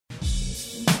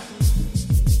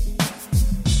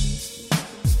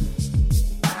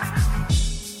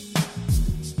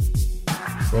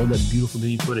all that beautiful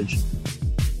video footage?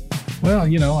 Well,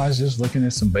 I was just looking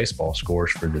at some baseball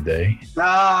scores for today.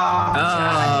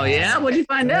 Oh, yeah? What'd you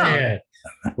find out? Yeah.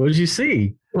 What did you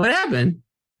see? What happened?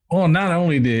 Well, not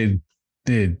only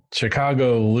did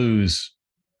Chicago lose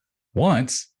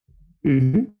once,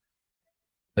 Mm-hmm.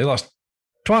 they lost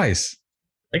twice.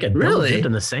 They got Really?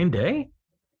 in the same day?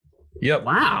 Yep.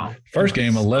 Wow. First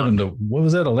game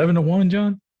 11-1,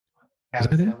 John? Yeah, Is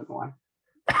that it? 7-1.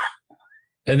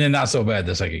 And then not so bad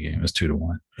the second game. It was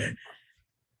 2-1.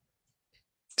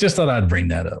 Just thought I'd bring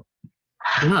that up.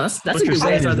 No, that's What a you're good way saying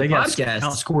to is start the they got podcast.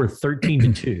 outscored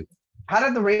 13-2. How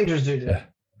did the Rangers do today?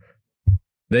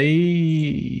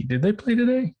 Did they play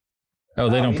today? Oh,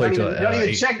 they don't You play till don't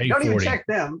even check. Don't even 8:40. check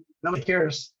them. Nobody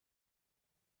cares.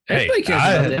 Hey, Nobody cares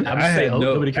about them. I would I say had no,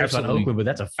 nobody cares about absolutely Oakland, but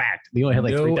that's a fact. They only had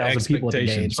like no 3,000 people at the game,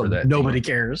 expectations so for that nobody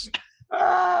team. cares.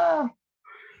 Ah,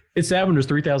 It's sad when there's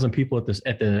 3,000 people at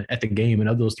the game, and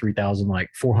of those 3,000, like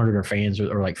 400 are fans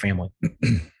or like family.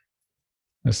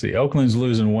 Let's see. Oakland's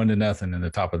losing 1-0 in the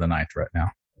top of the ninth right now,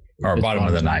 or It's bottom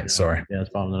of the bottom ninth. Sorry. Yeah, it's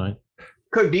bottom of the ninth.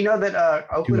 Cook, do you know that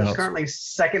Oakland is outs. currently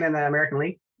second in the American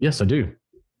League? Yes, I do.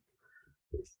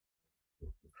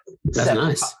 That's 7.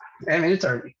 nice. I mean, it's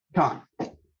early. Come on.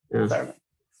 Yeah. It's early.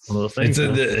 One of those things.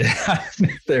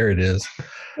 There it is.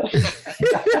 What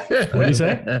did you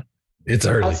say? It's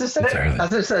early. I just said It's early. I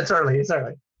just said it's early. It's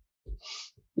early.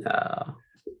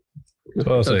 So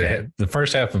I'll say Okay. the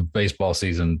first half of baseball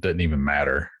season doesn't even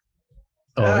matter.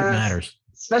 Oh, it matters.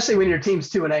 Especially when your team's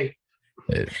 2-8.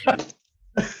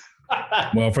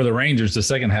 Well, for the Rangers, the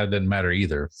second half doesn't matter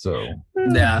either. So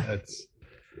Yeah. that's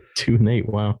 2-8.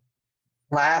 Wow.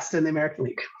 Last in the American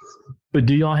League. But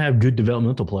do y'all have good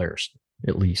developmental players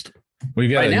at least? we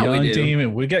got Right a now we young do. team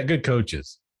and we got good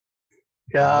coaches.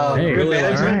 Hey, Good really?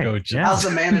 management. All right. Coach. Yeah. How's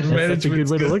the management? That's a good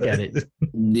way to look at it.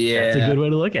 Yeah. That's a good way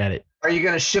to look at it. Are you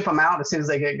going to ship them out as soon as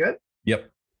they get good? Yep.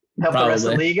 Help the rest of the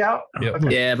Probably. league out? Yep.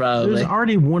 Okay. Yeah, probably. There's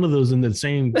already one of those in the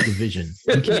same division.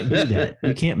 You can't do that.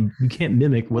 You can't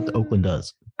mimic what the Oakland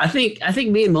does. I think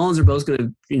me and Mullins are both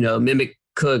going to, mimic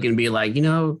Cook and be like,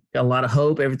 got a lot of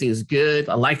hope. Everything's good.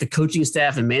 I like the coaching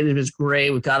staff and management's great.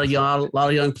 We've got a lot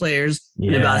of young players.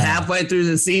 And about halfway through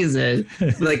the season, we're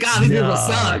like, God, these people No.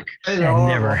 suck. That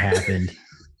never happened.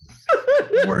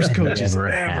 Worst coaches Never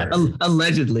ever. happened.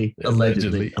 Allegedly.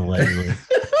 Allegedly.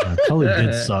 Totally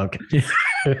did suck.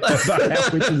 About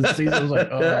halfway through the season, I was like,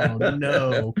 oh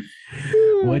no.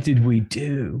 What did we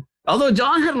do? Although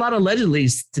John had a lot of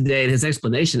allegedlys today in his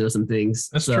explanation of some things.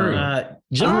 That's true.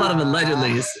 John, a lot of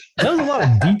allegedlys. That was a lot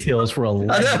of details for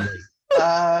allegedly.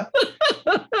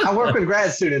 I work with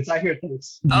grad students. I hear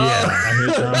things.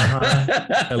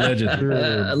 Allegedly.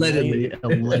 Allegedly.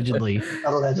 Allegedly.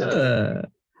 Allegedly.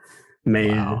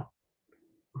 Man. Wow.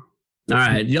 All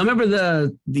right. Do y'all remember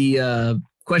the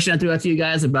question I threw out to you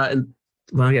guys about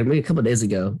maybe a couple of days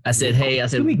ago? I said, How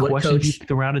many what questions you coach?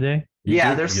 throw out a day?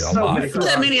 Yeah, there's Yeah, a so lot. many. Not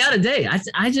that many out a day.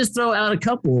 I just throw out a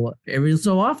couple every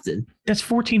so often. That's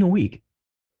 14 a week.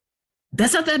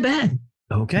 That's not that bad.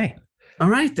 Okay. All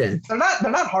right then. They're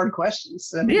not hard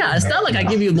questions. I mean, Yeah, it's not like I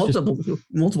give you multiple You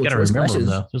gotta choice remember them, questions.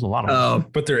 though. There's a lot of them. Oh,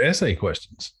 But they're essay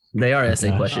questions. they are essay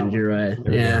gosh. questions. You're right. There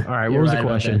we go. Yeah. All right. You're What was right the about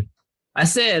question?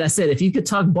 that. I said if you could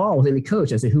talk ball with any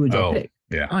coach, I said who would you Oh, pick?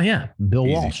 yeah. Oh, yeah. Bill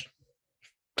Easy. Walsh.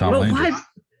 Tom Well, Landry.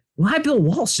 why Bill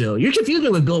Walsh though? You're confusing me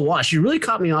with Bill Walsh. You really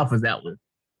caught me off with that one.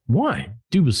 Why?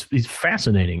 Dude he's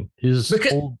fascinating. His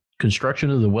Because- whole construction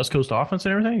of the West Coast offense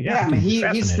and everything. yeah, I mean,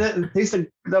 dude, he's fascinating.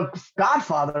 the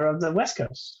godfather of the West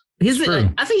Coast. True.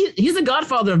 I think he's the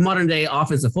godfather of modern day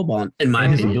offensive football, in my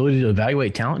And his opinion. ability to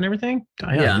evaluate talent and everything.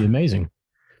 Yeah, Yeah. it'd be amazing.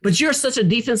 But you're such a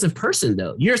defensive person,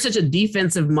 though. You're such a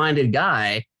defensive minded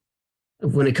guy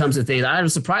when it comes to things. I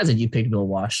was surprised that you picked Bill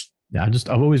Walsh. Yeah, I've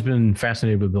always been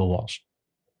fascinated with Bill Walsh.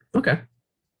 Okay.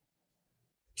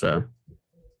 So,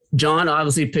 John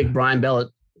obviously picked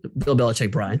Bill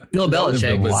Belichick, Brian. Bill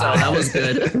Belichick. Wow. So that was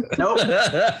good.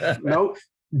 Nope.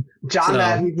 John So-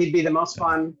 Madden, he'd be the most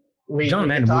fun. John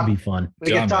Madden would be fun. We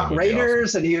John could talk Madden would be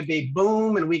Raiders, and he would be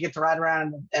boom, and we get to ride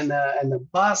around in the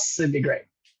bus. It'd be great.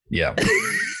 Yeah.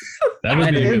 That would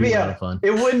be It'd a good be one. a a- lot of fun.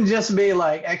 It wouldn't just be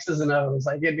like X's and O's.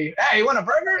 Like it'd be, hey, you want a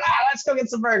burger? Let's go get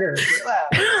some burgers.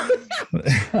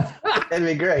 It'd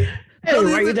be great. Hey,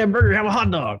 where you get that burger? Have a hot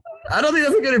dog. I don't think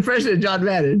that's a good impression of John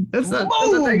Madden. That's not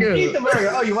Boom! that Eat the good. burger.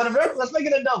 Oh, you want a burger? Let's make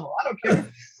it a double. I don't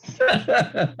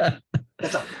care.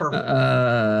 That's a perfect.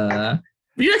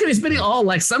 But you're not going to be spending all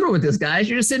like summer with this guy.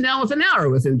 You're just sitting down with an hour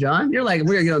with him, John. You're like,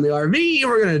 we're going to get on the RV.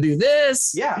 We're going to do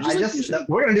this. Yeah, You're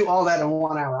we're gonna do all that in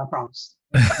 1 hour. I promise.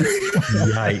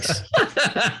 Yikes.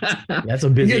 That's a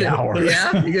busy You're gonna- hour.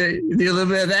 Yeah, you gonna do a little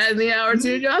bit of that in the hour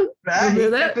too, John. He do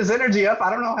that? kept his energy up. I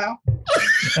don't know how.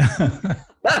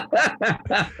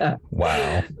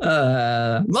 Wow.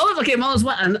 Mullins.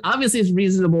 What? And obviously, it's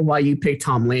reasonable why you picked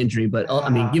Tom Landry, but I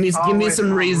mean, give me Always some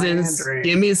Tom reasons. Landry.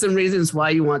 Give me some reasons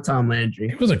why you want Tom Landry.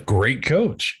 He was a great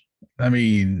coach. I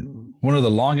mean, one of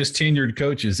the longest tenured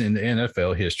coaches in the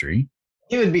NFL history.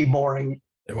 He would be boring.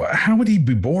 How would he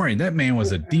be boring? That man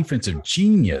was a defensive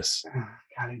genius.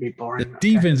 God, he'd be boring. The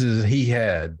defenses he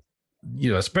had,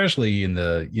 especially in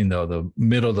the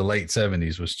middle to late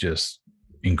 70s, was just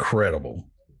incredible.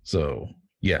 So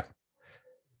yeah,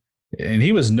 and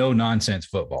he was no nonsense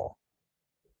football.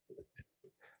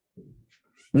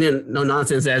 No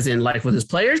nonsense, as in like with his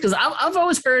players, because I've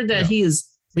always heard that he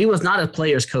was not a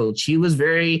players coach. He was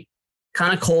very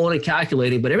kind of cold and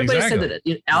calculating. But everybody said that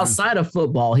outside of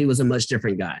football, he was a much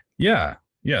different guy. Yeah,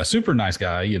 super nice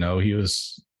guy. He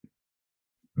was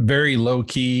very low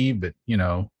key, but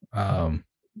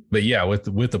but yeah,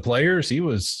 with the players, he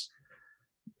was,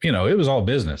 it was all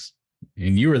business,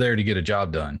 and you were there to get a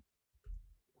job done.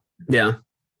 Yeah.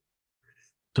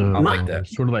 So I like that.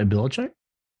 Sort of like Belichick.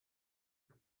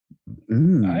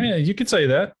 You could say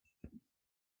that.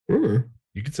 Mm.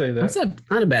 You could say that. That's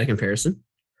not a bad comparison.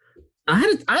 I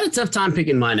had a tough time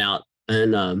picking mine out,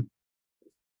 and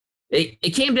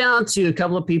it came down to a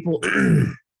couple of people.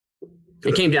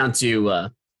 It came down to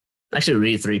actually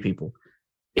really three people.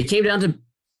 It came down to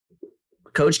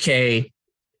Coach K,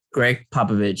 Greg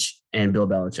Popovich, and Bill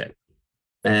Belichick,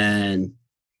 and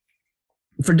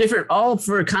all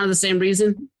for kind of the same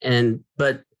reason.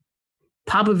 But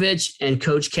Popovich and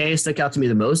Coach K stuck out to me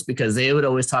the most because they would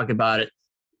always talk about it,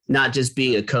 not just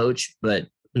being a coach, but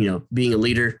being a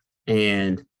leader.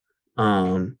 And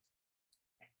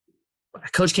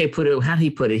Coach K put it, how did he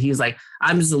put it? He was like,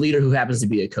 "I'm just a leader who happens to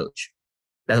be a coach."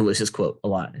 That was his quote a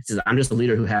lot. He says, "I'm just a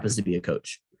leader who happens to be a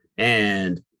coach."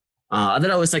 And that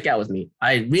always stuck out with me.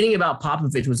 Reading about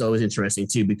Popovich was always interesting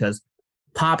too, because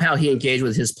how he engaged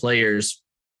with his players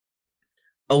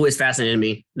always fascinated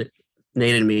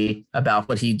me about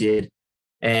what he did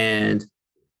and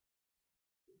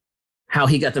how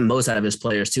he got the most out of his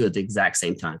players too at the exact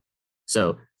same time.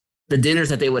 So the dinners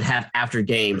that they would have after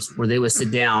games where they would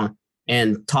sit down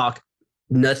and talk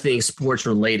nothing sports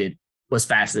related was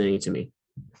fascinating to me.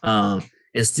 And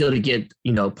still to get,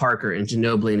 Parker and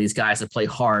Ginobili and these guys that play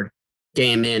hard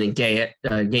game in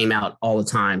and game out all the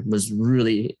time was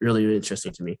really, really, really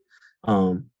interesting to me.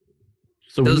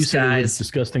 So when you Those say guys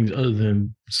discuss things other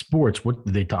than sports, what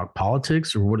do they talk?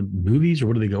 Politics or what movies or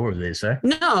what do they go over? They say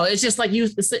no, it's just like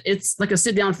it's like a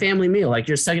sit down family meal. Like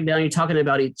you're sitting down, you're talking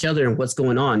about each other and what's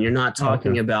going on. You're not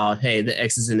talking about, hey, the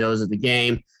X's and O's of the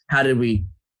game. How can we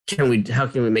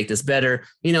make this better?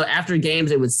 After games,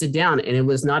 they would sit down and it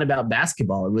was not about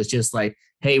basketball. It was just like,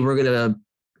 hey, we're going to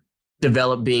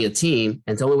develop being a team.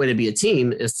 And the only way to be a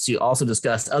team is to also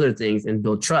discuss other things and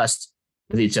build trust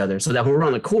with each other so that when we're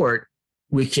on the court,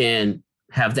 we can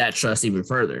have that trust even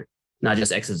further, not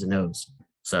just X's and O's.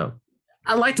 So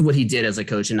I liked what he did as a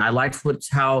coach, and I liked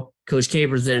how Coach K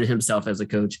presented himself as a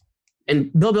coach.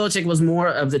 And Bill Belichick was more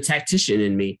of the tactician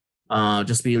in me,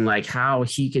 just being like how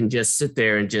he can just sit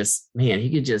there and he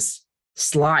could just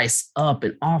slice up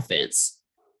an offense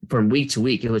from week to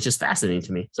week. It was just fascinating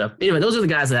to me. So anyway, those are the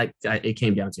guys that it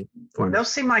came down to for me.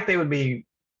 Those seem like they would be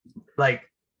like,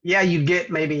 yeah, you'd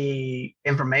get maybe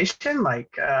information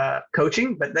like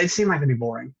coaching, but they seem like they'd be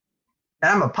boring.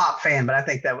 And I'm a Pop fan, but I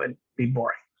think that would be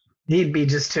boring. He'd be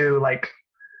just too like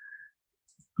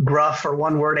gruff or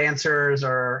one word answers,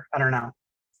 or I don't know.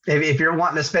 If you're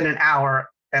wanting to spend an hour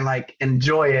and like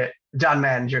enjoy it, John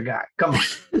Madden's your guy. Come on.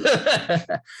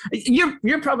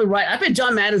 You're probably right. I bet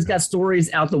John Madden's got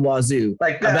stories out the wazoo.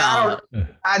 Like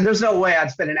there's no way I'd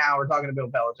spend an hour talking to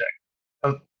Bill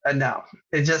Belichick. No,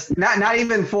 it's just not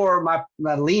even for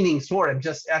my leanings toward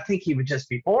him. I think he would just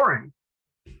be boring.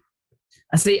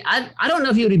 I see. I don't know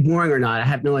if he would be boring or not. I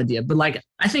have no idea. But like,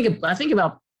 I think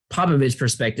about Popovich's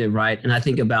perspective, right? And I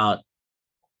think about,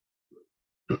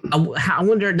 I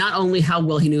wonder not only how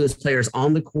well he knew his players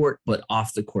on the court, but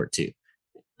off the court too.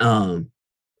 And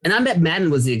I bet Madden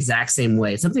was the exact same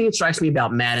way. Something that strikes me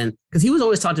about Madden, because he was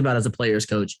always talked about as a players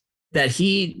coach, that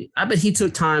I bet he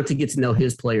took time to get to know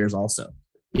his players also.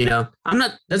 There's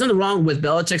nothing wrong with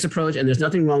Belichick's approach, and there's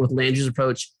nothing wrong with Landry's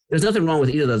approach. There's nothing wrong with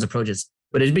either of those approaches.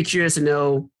 But I'd be curious to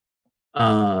know,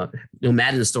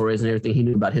 Madden's stories and everything he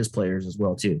knew about his players as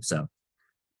well too. So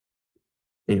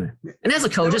anyway, and as a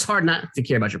coach, it's hard not to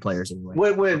care about your players anyway.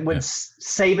 Would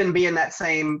Saban be in that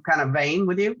same kind of vein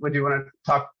with you? Would you want to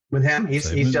talk with him?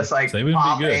 He's just like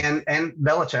Pop and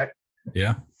Belichick.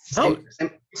 Yeah.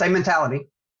 Same mentality.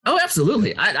 Oh,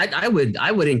 absolutely. I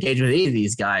would engage with any of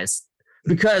these guys,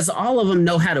 because all of them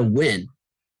know how to win.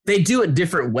 they do it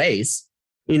different ways,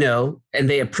 and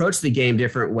they approach the game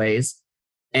different ways.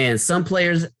 And some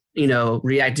players,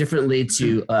 react differently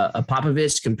to a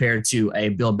Popovich compared to a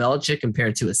Bill Belichick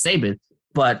compared to a Saban.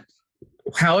 But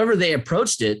however they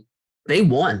approached it, they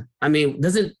won. I mean,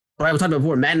 we talked about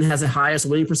before, Madden has the highest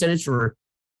winning percentage for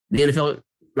the NFL,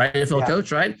 right? NFL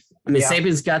coach, right? I mean,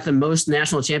 Saban's got the most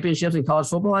national championships in college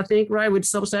football, I think, right? Which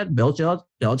subset.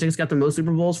 Belichick's got the most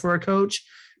Super Bowls for a coach.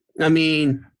 I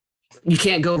mean, you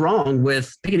can't go wrong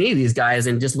with picking any of these guys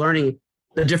and just learning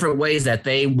the different ways that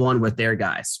they won with their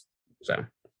guys. So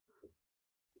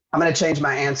I'm going to change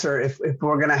my answer. If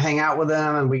we're going to hang out with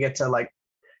them and we get to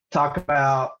talk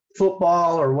about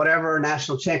football or whatever,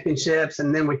 national championships,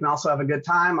 and then we can also have a good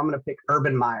time, I'm going to pick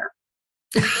Urban Meyer.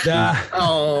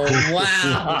 Oh,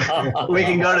 wow. We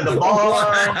can go to the bar.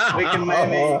 Wow. We can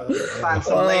maybe find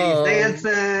some ladies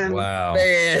dancing. Wow.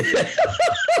 Man.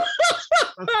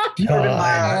 Urban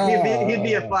Meyer. He'd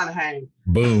be a fun hang.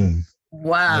 Boom.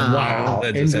 Wow.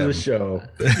 Into the show.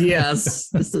 Yes.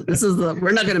 This is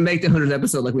we're not going to make the 100th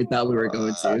episode like we thought we were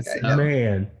going to. Okay. So.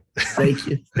 Man. Thank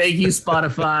you,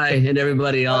 Spotify and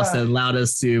everybody else that allowed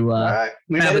us to have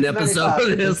an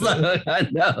episode of this. I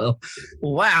know.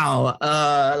 Wow.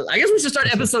 I guess we should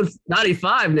start episode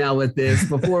 95 now with this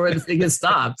before it gets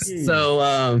stopped.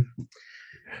 So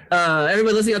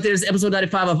everybody listening out there, this is episode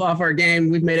 95 of Off Our Game.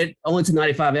 We've made it only to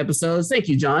 95 episodes. Thank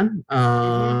you, John,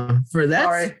 for that.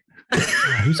 Sorry.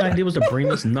 Whose idea was to bring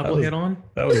this knucklehead on?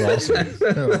 That was awesome. I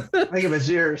think it was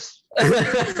yours.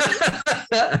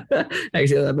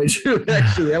 Actually, that was true.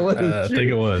 Actually, that wasn't I true.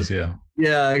 think it was, yeah.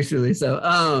 Yeah, actually. So,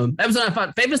 episode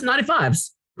 95, famous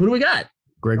 95s. Who do we got?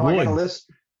 Greg I got a Lloyd. list.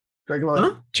 Greg Lloyd.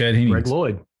 Huh? Chad Hennings. Greg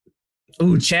Lloyd.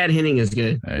 Ooh, Chad Henning is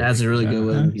good. Hey. That's a really good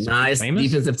one. He's Nice famous?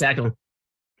 defensive tackle.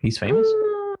 He's famous?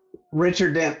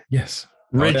 Richard Dent. Yes.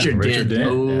 Richard Richard Dent.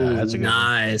 Dent. Ooh, Yeah, that's a good one.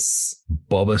 nice.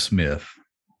 Bubba Smith.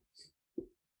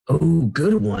 Ooh,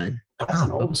 good one. That's an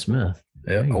Bob old. Smith.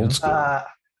 Yeah, you old go. school. How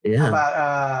Yeah.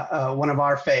 about one of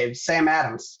our faves, Sam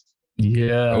Adams?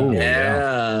 Yeah. Oh,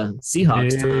 Yeah. Seahawks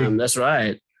Big. time. That's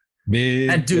right. Big.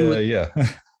 That dude- yeah.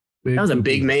 That was a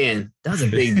big man. That was a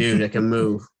big dude that can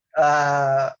move.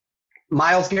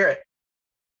 Miles Garrett,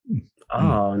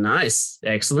 Oh, nice.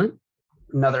 Excellent.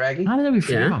 another Aggie. How did we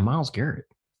forget Yeah. about Miles Garrett?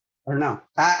 Or no,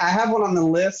 I have one on the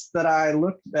list that I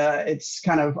looked. It's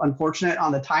kind of unfortunate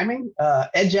on the timing.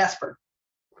 Ed Jasper.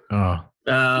 Oh,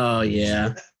 Oh,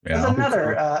 yeah. There's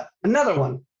Yeah. another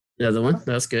one. The other one.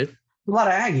 That's good. A lot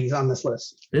of Aggies on this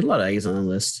list. There's a lot of Aggies on the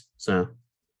list. So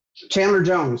Chandler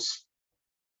Jones.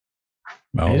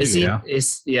 Oh, is he? yeah.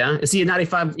 Is he a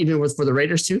 95 even with for the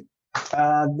Raiders too?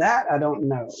 That I don't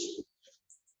know.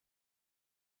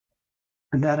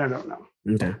 That I don't know.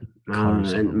 Okay.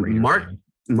 Connors And on the Raiders, Mark man.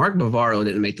 Mark Bavaro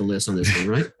didn't make the list on this one,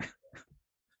 right?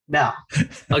 No,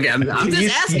 Okay, I'm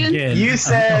just asking. Again, You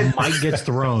said- Mike gets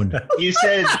thrown. you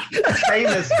said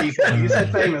famous people. You said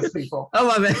famous people. Oh,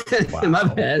 my bad. Wow. My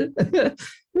bad.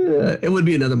 It would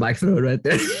be another mic throw right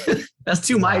there. That's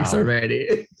two mics Wow.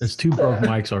 already. There's two broke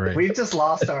mics already. We've just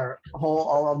lost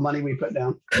all the money we put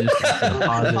down.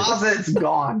 Deposit. Deposit's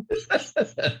gone.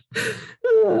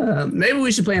 Maybe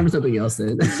we should play him for something else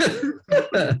then.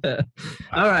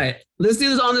 All right. Let's do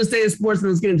this on this day in sports and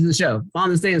let's get into the show. On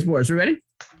this day in sports. You ready?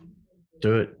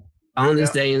 Do it. On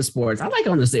this day in sports. I like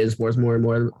on this day in sports more and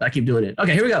more. I keep doing it.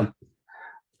 Okay, here we go.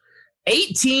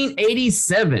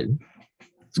 1887.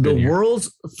 The good year.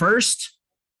 world's first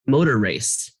motor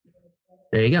race.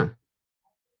 There you go.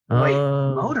 Wait,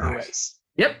 motor nice. race.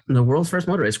 Yep, the world's first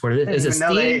motor race. I Is didn't it even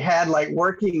know they steam? had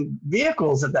working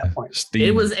vehicles at that point. Steam.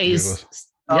 It was a vehicles.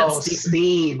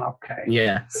 Steam. Okay.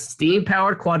 Yeah, steam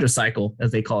powered quadricycle,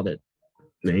 as they called it.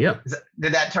 There you go.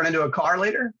 Did that turn into a car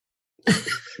later?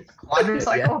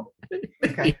 Quadricycle?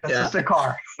 Okay, that's Yeah. just a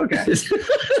car. Okay.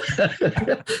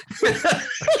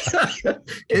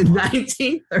 In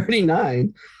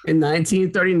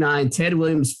 1939, Ted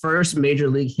Williams' first major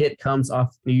league hit comes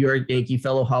off New York Yankee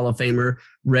fellow Hall of Famer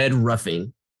Red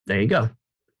Ruffing. There you go.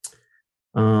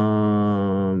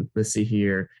 Let's see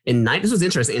here. This was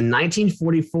interesting. In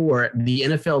 1944, the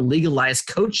NFL legalized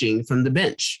coaching from the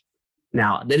bench.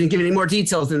 Now, they didn't give any more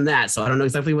details than that, so I don't know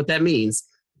exactly what that means,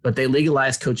 but they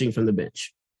legalized coaching from the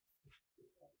bench.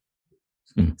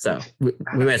 So we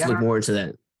might have to look more into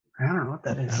that. I don't know what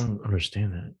that I is. don't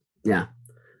understand that. Yeah.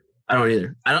 I don't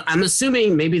either. I'm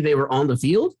assuming maybe they were on the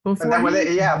field before. And then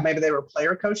maybe they were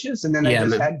player coaches, and then they Yeah,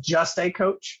 just maybe. had just a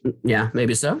coach. Yeah,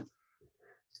 maybe so.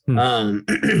 Hmm.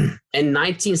 In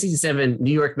 1967,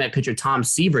 New York Met pitcher Tom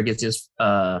Seaver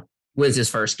wins his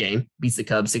first game, beats the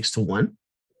Cubs 6-1.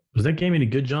 Was that game any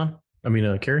good, John? I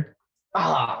mean, Kerry?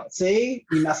 Ah, see,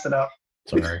 you messed it up.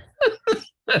 Sorry.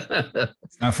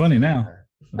 It's not funny now.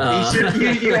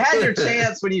 You had your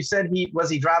chance when you said he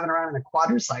driving around in a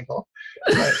quadricycle.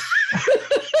 But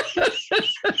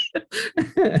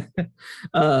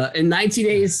in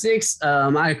 1986,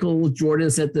 Michael Jordan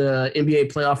set the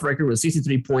NBA playoff record with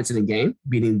 63 points in a game,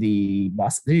 beating the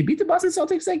Boston. Did he beat the Boston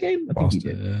Celtics that game? I think he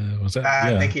did. Was that?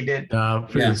 I think he did.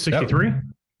 For 63?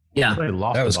 Yeah. They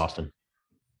lost to Boston.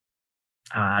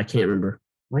 I can't remember.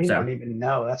 We don't even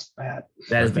know. That's bad.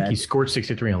 That is I think bad. he scored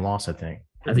 63 and lost, I think.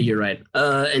 I think you're right.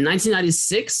 In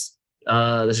 1996,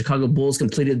 the Chicago Bulls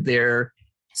completed their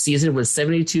season with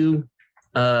 72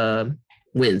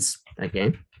 wins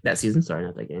that season. Sorry,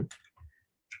 not that game.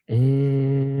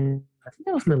 And I think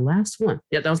that was my last one.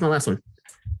 Yeah, that was my last one.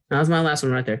 That was my last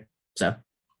one right there. So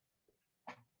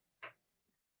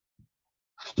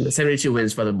 72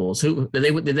 wins for the Bulls. Who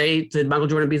did Michael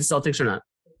Jordan beat the Celtics or not?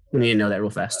 We need to know that real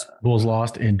fast. Bulls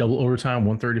lost in double overtime,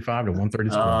 135 to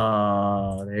 134.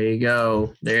 Oh, there you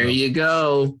go. There you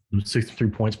go. 63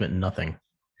 points meant nothing.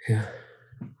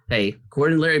 Hey,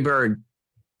 according to Larry Bird,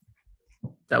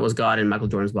 that was God in Michael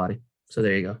Jordan's body. So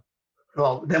there you go.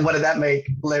 Well, then what did that make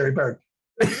Larry Bird?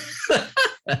 I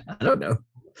don't know.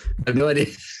 I have no idea.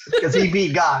 Because he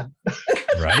beat God.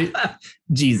 Right?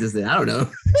 Jesus, then. I don't know.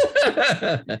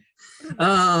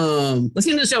 Let's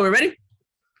get into the show. We're ready?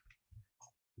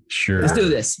 Sure. Let's do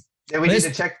this. Then we need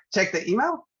to check the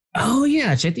email, Oh,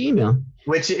 yeah. Check the email.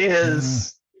 which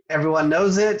is everyone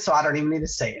knows it, so I don't even need to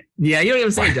say it. Yeah, you don't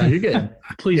even say it, John. You're good.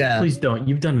 Please don't.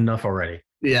 You've done enough already.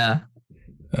 Yeah.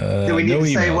 Do we need no to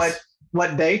say emails.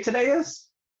 what day today is?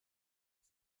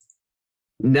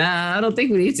 Nah, I don't think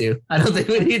we need to. I don't think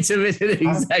we need to mention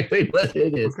exactly what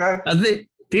it is. Okay. I think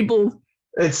people,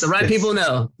 It's the right people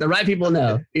know. The right people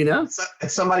know, you know?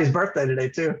 It's somebody's birthday today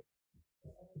too.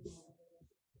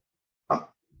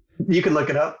 You can look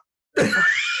it up.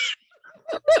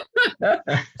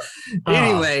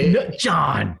 Anyway. No,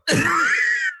 John.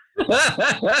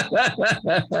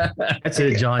 That's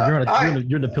it, John. You're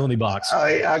in the penalty box.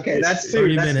 Okay, that's 30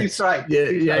 two. That's two minutes. strikes. Yeah,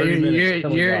 30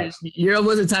 minutes. you're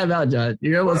almost a timeout, John.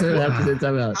 You're almost a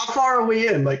timeout. How far are we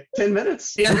in? Like 10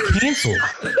 minutes? Yeah. We're canceled.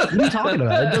 What are you talking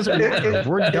about? It doesn't matter.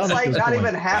 We're done It's at like this not point.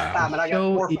 even halftime, and I got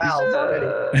Show 4 is- fouls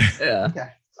already. Yeah.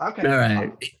 Okay. All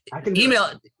right. I can do Email.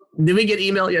 Did we get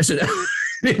email? Yes or no?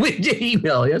 Did we get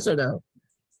email? Yes or no?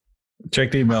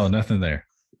 Check the email. Nothing there.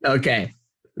 Okay.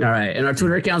 All right. And our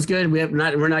Twitter account's good. We're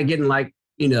not getting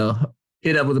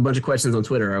hit up with a bunch of questions on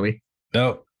Twitter, are we?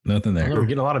 Nope. Nothing I know there. we're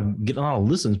getting a lot of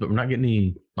listens, but we're not getting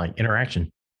any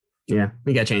interaction. Yeah,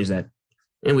 we got to change that,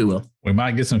 and we will. We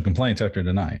might get some complaints after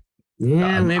tonight.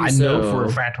 Yeah, maybe I so. know for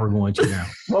a fact we're going to now.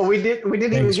 Well, we didn't Thanks,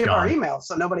 even give our John. email,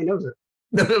 so nobody knows it.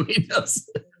 Nobody knows.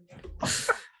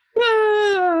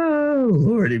 Oh,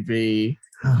 Lordy be.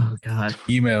 Oh God.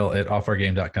 Email at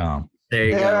offourgame.com. There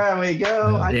you go. There we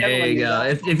go. I There definitely you knew go.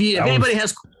 that. If anybody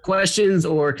has questions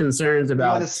or concerns You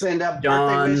want to about, send up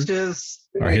John. birthday wishes?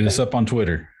 Or hit us up on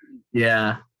Twitter.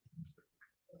 yeah,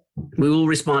 we will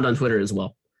respond on Twitter as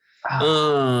well.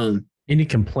 Ah, Any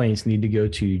complaints need to go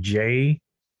to Jay.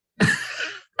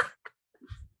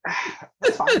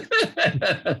 That's fine.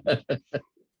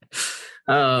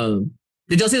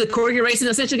 Did y'all see the Corgi racing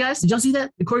I sent you guys? Did y'all see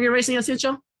that? The Corgi racing I sent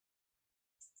y'all?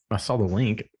 I saw the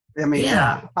link. I mean,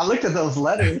 Yeah. I looked at those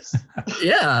letters.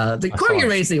 Yeah, the I saw Corgi it.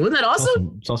 racing. Wasn't that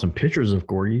awesome? Saw some pictures of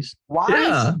corgis. Why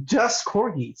Yeah. just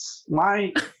corgis?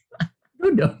 Why?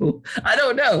 I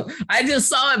don't know. I just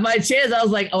saw it by chance. I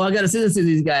was like, oh, I got to send this to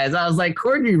these guys. I was like,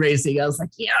 Corgi racing. I was like,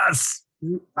 yes.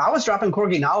 I was dropping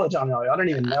corgi knowledge on y'all. Y'all don't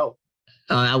even know.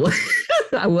 I was,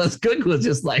 I was. Cook was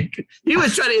just like, he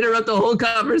was trying to interrupt the whole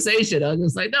conversation. I was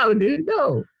just like, no, dude,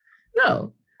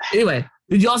 no. Anyway,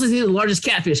 did you also see the largest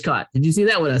catfish caught? Did you see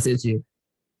that one I sent you?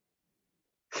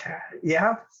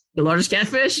 Yeah. The largest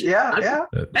catfish? Yeah. I'm- Yeah.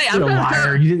 Hey, You're I'm a not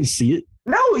liar. You didn't see it?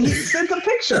 No, he sent a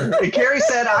picture. And Carrie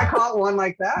said, I caught one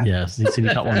like that. Yes. He said he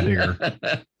caught one bigger.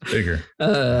 Bigger.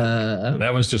 Uh,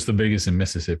 That one's just the biggest in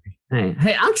Mississippi.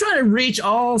 hey, I'm trying to reach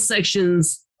all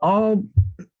sections, all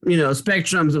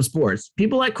spectrums of sports.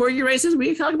 People like corgi races.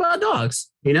 We talk about dogs.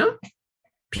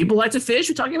 People like to fish.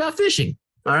 We're talking about fishing.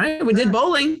 All right, we did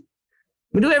bowling.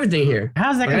 We do everything here.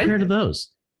 How's that Okay. compared to those?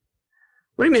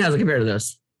 What do you mean? How's it compared to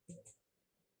this?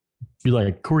 You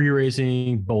like corgi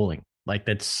racing, bowling. Like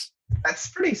that's That's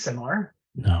pretty similar.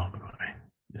 no.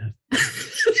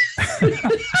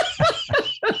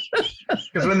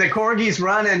 Because when the corgi's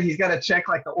running, he's got to check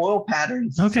like the oil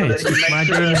patterns. so Okay, that so he makes my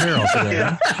sure day in the he- barrel today.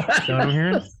 Yeah. You know what I'm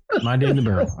hearing? My day in the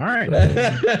barrel. All right.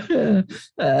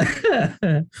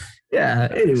 Yeah.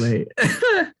 Anyway,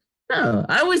 No,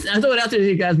 I throw it out there to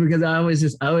you guys because I always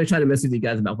try to mess with you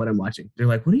guys about what I'm watching. They're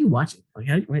like, "What are you watching?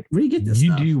 Like, where do you get this?"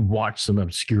 You stuff? do watch some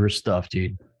obscure stuff,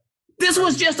 dude. This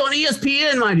was just on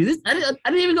ESPN, mind you. I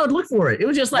didn't even go look for it. It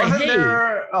was just like, Wasn't hey,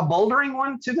 there a bouldering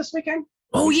one too this weekend?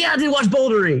 oh yeah, I did watch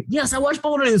bouldering. Yes, I watched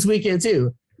bouldering this weekend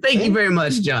too. Thank you very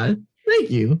much, John. Thank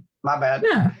you. My bad.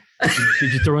 Yeah.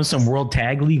 Did you throw in some World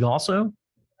Tag League also?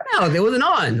 No, it wasn't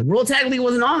on. World Tag League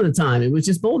wasn't on at the time. It was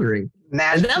just bouldering.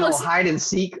 National hide and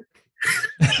seek.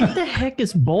 What the heck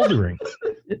is bouldering?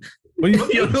 What do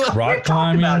you think? Rock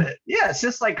climbing? About it. Yeah, it's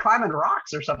just like climbing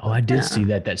rocks or something. Oh, I did see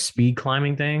that speed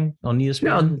climbing thing on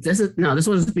ESPN. This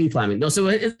wasn't speed climbing. No,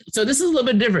 so so this is a little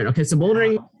bit different. Okay, so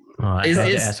bouldering. I had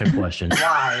to ask a question.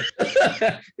 Why?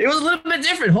 It was a little bit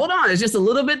different. Hold on, it's just a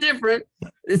little bit different.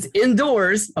 It's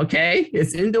indoors. Okay,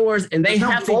 it's indoors, and they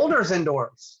There's have no boulders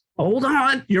indour's. Hold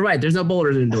on, you're right. There's no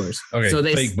boulders indoors. Okay, so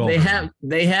fake bouldering.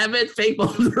 they have it fake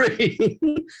bouldering,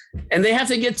 and they have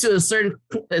to get to a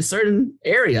certain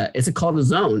area. It's called a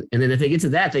zone, and then if they get to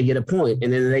that, they get a point,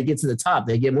 and then they get to the top,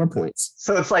 they get more points.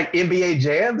 So it's like NBA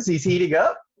jams. He's heating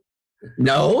up.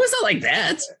 No, it's not like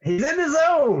that. He's in the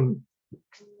zone.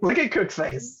 Look at Cook's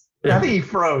face. I think he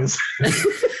froze.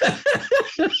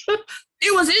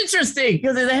 It was interesting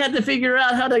because they had to figure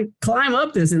out how to climb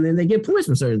up this, and then they get points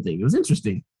for certain things. It was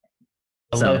interesting.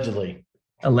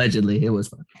 Allegedly, it was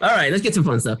fun. All right, let's get some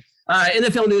fun stuff.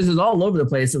 NFL news is all over the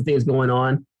place. Some things going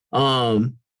on.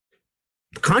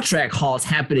 Contract halts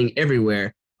happening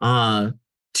everywhere.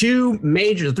 Three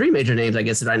major names, I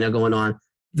guess, right now going on.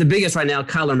 The biggest right now,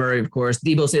 Kyler Murray, of course.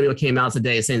 Deebo Samuel came out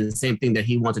today saying the same thing, that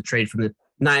he wants to trade from the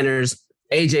Niners.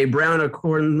 A.J. Brown,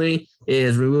 accordingly,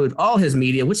 is removed all his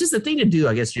media, which is the thing to do,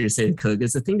 I guess you're saying, Cook.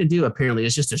 It's the thing to do, apparently.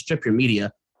 It's just to strip your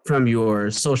media from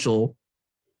your social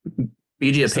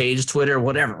media page, Twitter,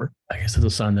 whatever. I guess it's a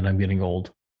sign that I'm getting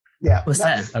old. Yeah. What's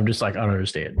that? I'm just like, I don't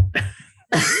understand.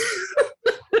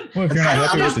 Well, if you're not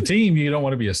happy with the team, you don't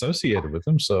want to be associated with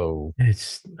them. So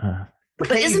It's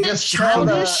But isn't it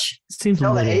childish? seems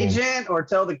Tell a the little, agent or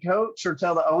tell the coach or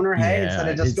tell the owner, hey, Yeah, instead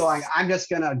of just it's- going, I'm just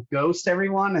going to ghost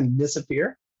everyone and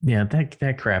disappear. Yeah,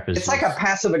 that crap is. It's like a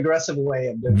passive aggressive way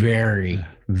of doing it. very,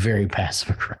 very passive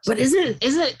aggressive. But isn't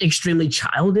it extremely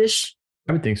childish?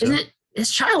 I would think so. Isn't it? It's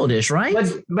childish, right?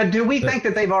 But do we think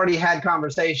that they've already had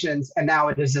conversations and now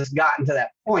it has just gotten to that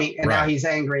point and now Right. he's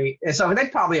angry? And so they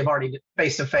probably have already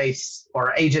face to face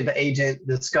or agent to agent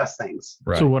discussed things.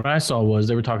 right. So what I saw was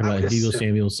they were talking I about would Deebo assume.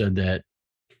 Samuel said that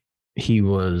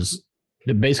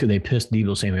that basically they pissed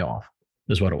Deebo Samuel off,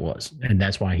 is what it was. And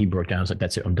that's why he broke down and said,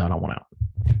 that's it, I'm done, I want out.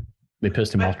 They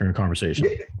pissed him off during a conversation.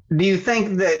 Do you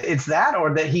think that it's that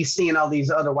or that he's seeing all these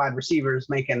other wide receivers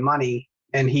making money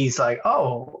and he's like,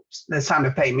 oh, it's time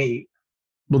to pay me?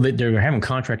 Well, they were having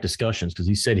contract discussions because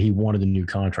he said he wanted a new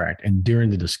contract. And during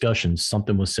the discussions,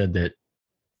 something was said that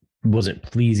wasn't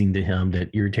pleasing to him, that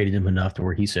irritated him enough to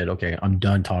where he said, okay, I'm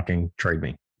done talking, trade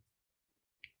me,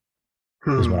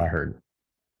 is what I heard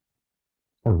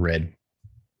or read.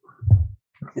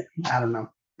 I don't know.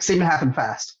 Seemed to happen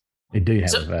fast. They do have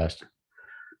So- it fast.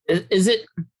 Is it?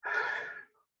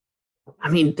 I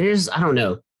mean, I don't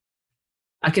know.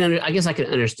 I guess I can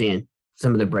understand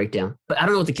some of the breakdown, but I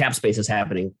don't know what the cap space is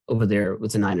happening over there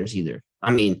with the Niners either.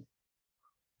 I mean,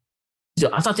 so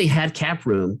I thought they had cap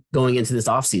room going into this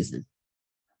offseason.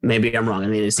 Maybe I'm wrong. I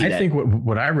didn't see I that. think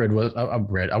what I read was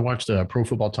I watched Pro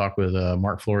Football Talk with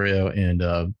Mark Florio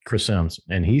and Chris Sims,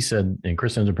 and he said, and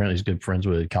Chris Sims apparently is good friends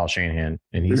with Kyle Shanahan,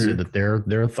 and he said that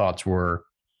their thoughts were,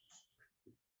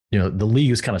 the league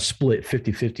is kind of split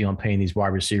 50-50 on paying these wide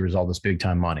receivers all this big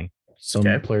time money. Some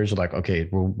players are like, okay,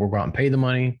 we'll go out and pay the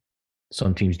money.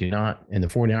 Some teams do not, and the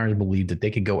 49ers believe that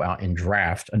they could go out and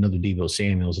draft another Deebo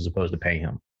Samuels as opposed to pay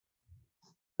him.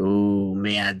 Oh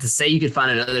man, to say you could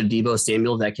find another Deebo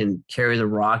Samuel that can carry the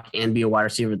rock and be a wide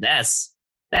receiver, that's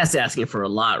asking for a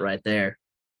lot right there.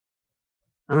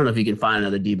 I don't know if you can find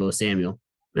another Deebo Samuel.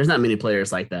 There's not many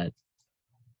players like that.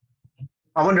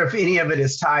 I wonder if any of it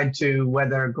is tied to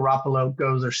whether Garoppolo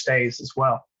goes or stays as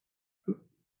well.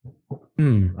 I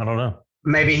don't know.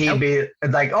 Maybe he'd be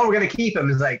like, oh, we're going to keep him.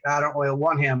 It's like, I don't really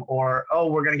want him. Or, oh,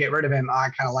 we're going to get rid of him. I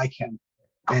kind of like him.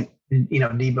 And,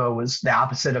 Deebo was the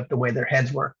opposite of the way their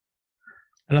heads were.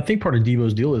 And I think part of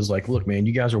Deebo's deal is like, look, man,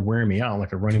 you guys are wearing me out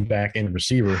like a running back and a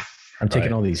receiver. I'm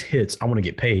taking all these hits. I want to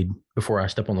get paid before I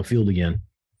step on the field again.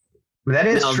 That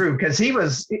is true because he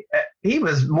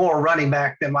was more running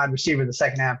back than wide receiver the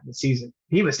second half of the season.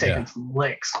 He was taking some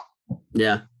licks.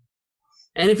 Yeah.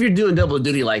 And if you're doing double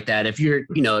duty like that, if you're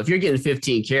getting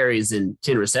 15 carries and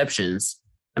 10 receptions,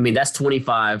 I mean, that's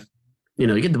 25.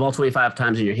 You get the ball 25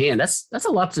 times in your hand. That's a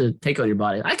lot to take on your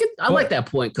body. I like that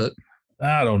point, Cook.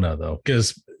 I don't know though,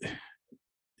 because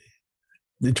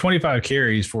the 25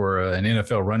 carries for an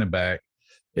NFL running back,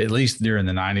 at least during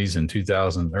the 90s and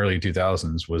 2000, early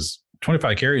 2000s, was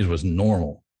 25 carries was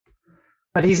normal.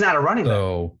 But he's not a running back.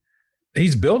 So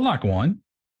he's built like one.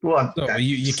 Well, So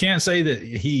you can't say that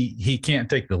he can't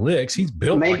take the licks. He's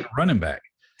built Maybe- like a running back.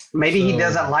 maybe he so-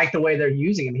 doesn't like the way they're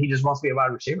using him. He just wants to be a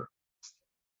wide receiver.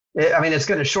 It's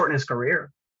going to shorten his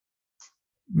career.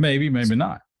 Maybe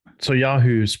not. So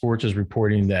Yahoo Sports is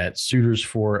reporting that suitors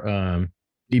for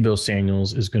Deebo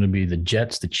Samuels is going to be the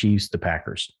Jets, the Chiefs, the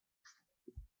Packers.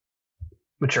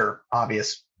 Which are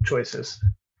obvious choices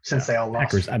since they all lost.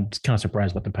 Packers. I'm kind of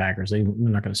surprised about the Packers. They're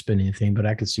not going to spend anything, but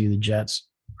I could see the Jets.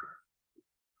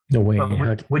 No way.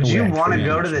 But would you want to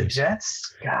go to the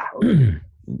Jets? God.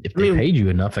 If they paid you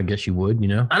enough, I guess you would.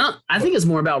 I think it's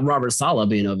more about Robert Saleh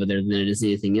being over there than it is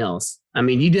anything else. I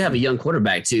mean, you do have a young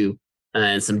quarterback too,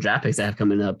 and some draft picks that have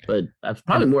coming up, but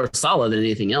probably more Saleh than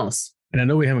anything else. And I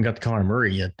know we haven't got to Kyler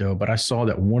Murray yet, though, but I saw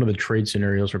that one of the trade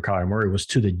scenarios for Kyler Murray was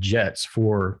to the Jets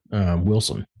for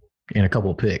Wilson and a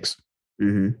couple of picks.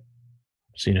 Mm-hmm.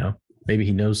 So, maybe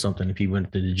he knows something. If he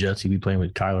went to the Jets, he'd be playing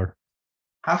with Kyler.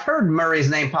 I've heard Murray's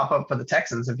name pop up for the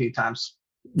Texans a few times.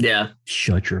 Yeah,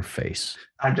 Shut your face.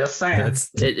 I'm just saying.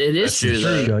 it is true.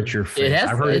 Though. Shut your face. has-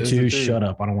 I've heard it it too. is true. Shut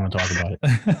up. I don't want to talk about it.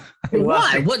 He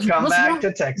wants Why? to What's come back wrong?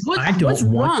 to Texas. I don't What's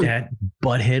want wrong? that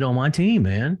butthead on my team,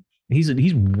 man.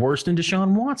 He's worse than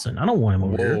Deshaun Watson. I don't want him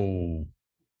over here. Whoa.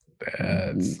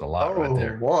 That's a lot right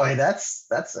there. Boy, that's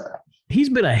a He's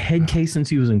been a head case since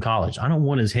he was in college. I don't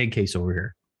want his head case over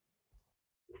here.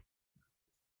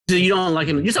 So you don't like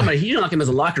him? You're talking about you don't like him as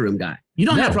a locker room guy. You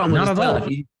don't have a No, problem with not his at all.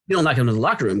 stuff. You don't like him as a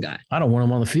locker room guy. I don't want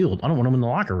him on the field. I don't want him in the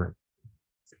locker room.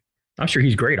 I'm sure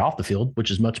he's great off the field,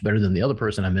 which is much better than the other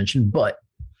person I mentioned, but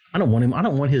I don't want him. I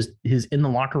don't want his in the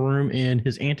locker room and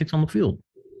his antics on the field.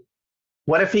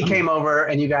 What if he came over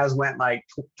and you guys went like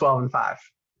 12-5?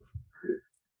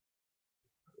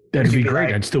 That'd You'd be be great.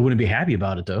 like- I still wouldn't be happy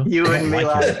about it though. You I wouldn't don't be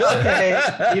like like, it.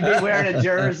 okay, you'd be wearing a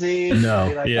jersey. No.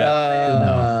 Be like,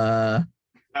 Yeah.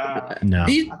 No.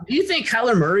 Do you think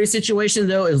Kyler Murray's situation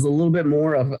though is a little bit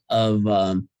more of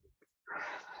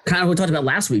kind of what we talked about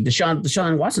last week?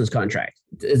 Deshaun Watson's contract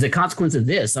is a consequence of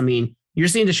this. I mean, you're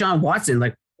seeing Deshaun Watson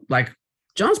like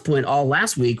John's point all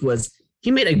last week was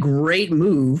he made a great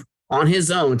move on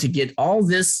his own to get all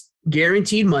this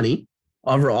guaranteed money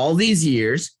over all these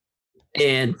years,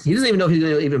 and he doesn't even know if he's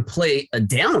going to even play a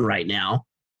down right now.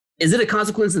 Is it a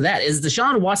consequence of that? Is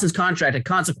Deshaun Watson's contract a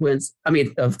consequence, of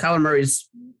Kyler Murray's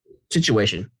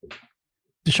situation?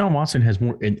 Deshaun Watson has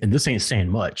more, and this ain't saying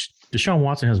much. Deshaun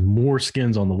Watson has more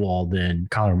skins on the wall than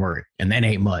Kyler Murray, and that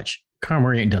ain't much. Kyler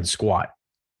Murray ain't done squat.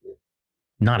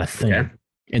 Not a thing. Okay.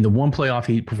 And the one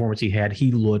playoff performance he had,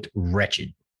 he looked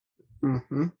wretched.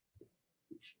 Mhm.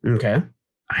 Okay.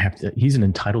 He's an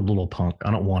entitled little punk.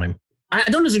 I don't want him. I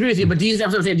don't disagree with you, but do you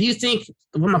think,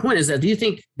 well, my point is that do you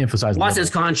think Emphasize Watson's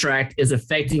level. contract is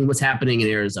affecting what's happening in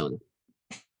Arizona?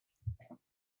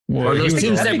 Well, Are he those was two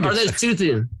already- things?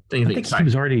 I think he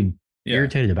was already Yeah.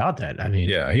 irritated about that. I mean,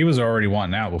 Yeah, he was already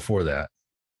wanting out before that.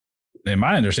 And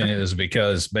my understanding is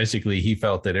because basically he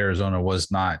felt that Arizona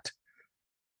was not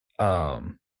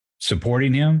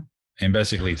supporting him and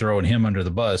basically throwing him under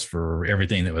the bus for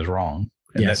everything that was wrong.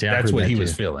 And Yeah, see, I've that's heard what that he too.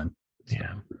 was feeling.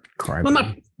 yeah. Cry Well,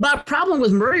 baby. my problem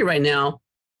with Murray right now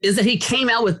is that he came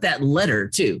out with that letter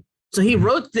too. So he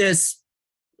wrote this,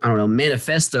 I don't know,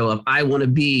 manifesto of I want to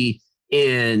be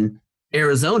in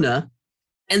Arizona,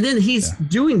 and then he's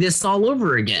doing this all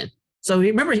over again. So he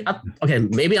remember, okay,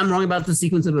 maybe I'm wrong about the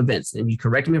sequence of events, and you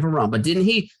correct me if I'm wrong, but didn't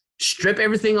he strip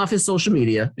everything off his social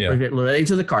media relating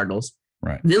to the Cardinals?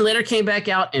 Right. Then later came back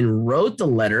out and wrote the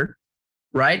letter,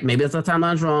 right? Maybe that's the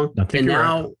timeline's wrong. I think And you're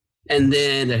now, right. and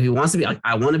then he wants to be like,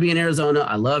 I want to be in Arizona.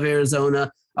 I love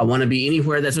Arizona. I want to be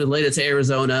anywhere that's related to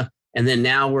Arizona. And then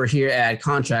now we're here at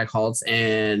contract halts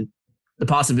and the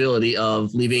possibility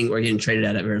of leaving or getting traded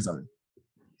out of Arizona.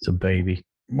 It's a baby.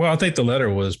 Well, I think the letter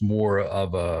was more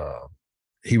of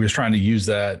he was trying to use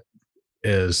that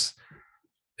as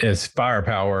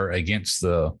firepower against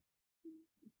the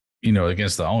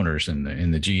owners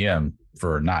and the GM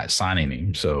for not signing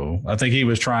him. So I think he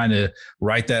was trying to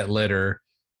write that letter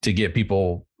to get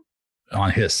people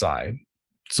on his side.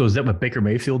 So is that what Baker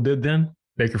Mayfield did then?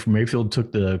 Baker from Mayfield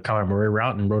took the Kyler Murray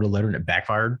route and wrote a letter and it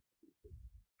backfired.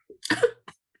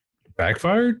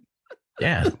 Backfired?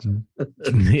 Yeah.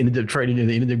 They ended up trading and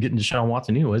they ended up getting Deshaun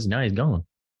Watson anyways. And now he's gone.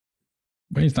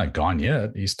 Well, he's not gone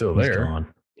yet. He's still He's there.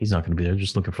 gone. He's not going to be there.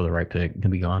 Just looking for the right pick.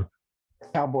 He'll be gone.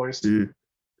 Cowboys.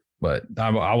 But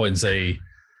I wouldn't say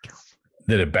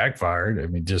that it backfired. I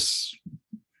mean, just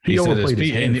He said overplayed his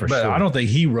feet, hand for but sure. I don't think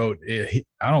he wrote it.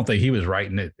 I don't think he was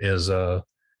writing it as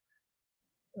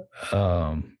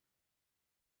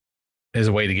as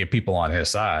a way to get people on his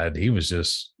side. He was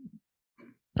just.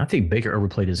 I think Baker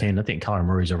overplayed his hand. I think Kyler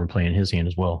Murray's overplaying his hand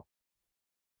as well.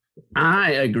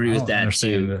 I agree with that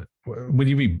too. What do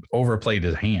you mean overplayed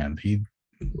his hand?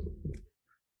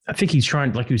 I think he's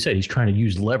trying, like you said, he's trying to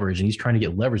use leverage, and he's trying to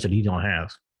get leverage that he don't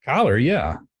have. Kyler,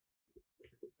 yeah.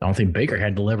 I don't think Baker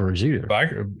had the leverage either.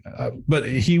 But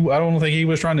I don't think he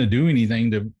was trying to do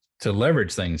anything to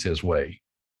leverage things his way.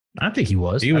 I think he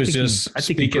was. He was just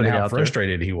speaking how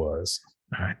frustrated he was.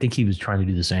 I think he was trying to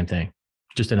do the same thing,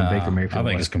 just in a Baker Mayfield I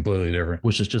think way, it's completely different.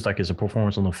 which is just like his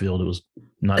performance on the field. It was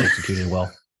not executed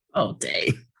well. Oh,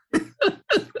 dang.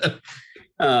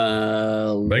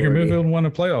 Baker Mayfield won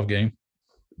a playoff game.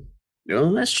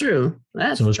 Oh, that's true.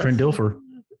 So was Trent Dilfer.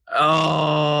 Oh,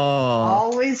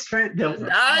 Always Trent Dilfer.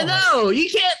 I know. You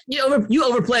can't. You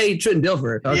overplay Trent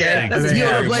Dilfer. Okay? Yeah. That's you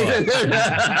overplay.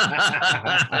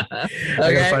 I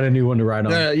gotta find a new one to ride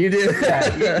on. You do.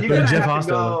 Yeah, you're gonna Jeff have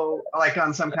to Hostetler. go like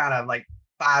on some kind of like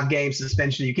 5-game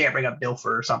suspension. You can't bring up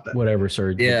Dilfer or something. Whatever,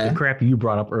 sir. Yeah. The crap you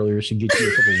brought up earlier should get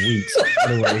you a couple of weeks.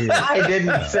 Right here. I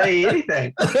didn't say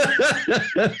anything.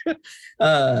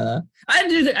 I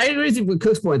agree with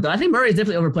Cook's point though. I think Murray's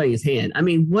definitely overplaying his hand. I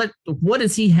mean, what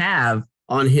does he have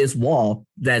on his wall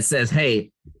that says,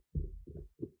 "Hey,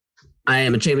 I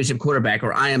am a championship quarterback,"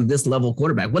 or "I am this level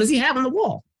quarterback"? What does he have on the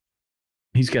wall?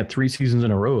 He's got 3 seasons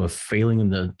in a row of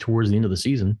failing towards the end of the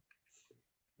season.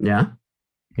 Yeah.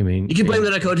 I mean, You can blame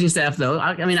that on coaching staff, though.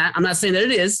 I mean, I'm not saying that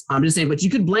it is. I'm just saying, but you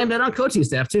could blame that on coaching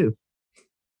staff too.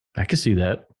 I can see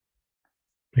that.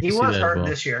 He was hurt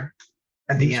this year.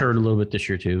 At the He's end, hurt a little bit this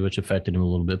year too, which affected him a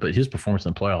little bit. But his performance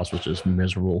in the playoffs was just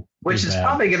miserable. which is bad.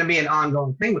 probably going to be an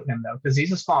ongoing thing with him though, because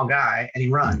he's a small guy and he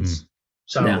runs.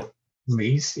 So Yeah. I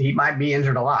mean, he might be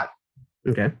injured a lot.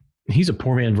 Okay. He's a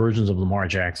poor man version of Lamar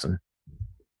Jackson.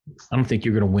 I don't think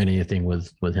you're going to win anything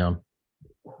with him.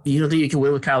 You don't think you can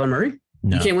win with Kyler Murray?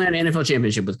 No, You can't win an NFL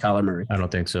championship with Kyler Murray. I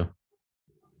don't think so.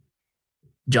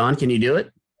 John, can you do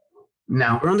it?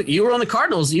 No, You were on the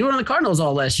Cardinals. You were on the Cardinals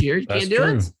all last year. You That's can't do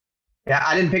true. it. yeah,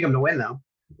 I didn't pick him to win though.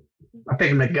 I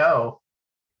picked him to go.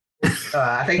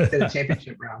 I think to the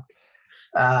championship round.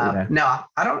 Okay. No,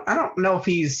 I don't know if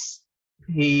I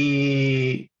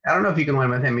don't know if you can win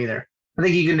with him either. I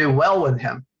think you can do well with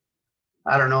him.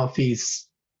 I don't know if he's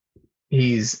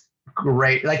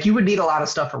great. Like you would need a lot of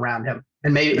stuff around him,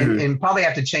 and maybe and probably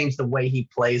have to change the way he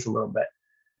plays a little bit.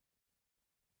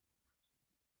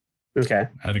 Okay.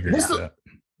 I'd agree What's with the- that.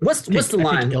 What's the I think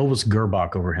line? Elvis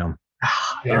Gerbach over him.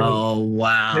 Oh,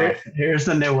 wow. Here's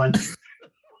the new one.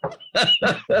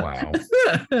 Wow.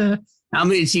 How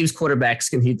many Chiefs quarterbacks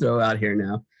can he throw out here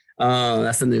now?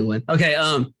 That's the new one. Okay.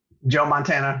 Joe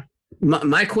Montana.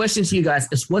 My question to you guys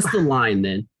is, what's the line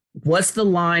then? What's the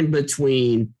line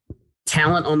between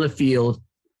talent on the field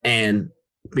and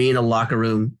being a locker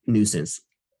room nuisance?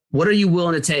 What are you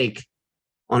willing to take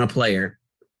on a player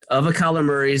of a Kyler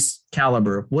Murray's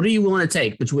caliber? What are you willing to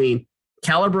take between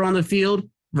caliber on the field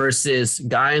versus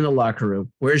guy in the locker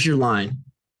room? Where's your line?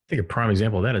 I think a prime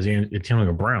example of that is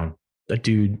Antonio Brown. That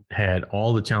dude had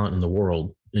all the talent in the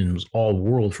world and was all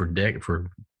world for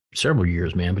several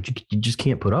years, man. But you just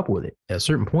can't put up with it. At a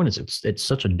certain point, it's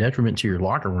such a detriment to your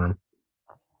locker room.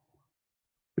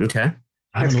 Okay.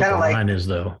 I It's don't know kinda what the like- line is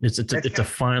though. It's a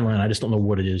fine line. I just don't know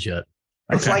what it is yet.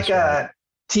 It's like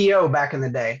T.O. back in the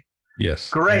day. Yes.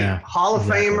 Great. Yeah, Hall of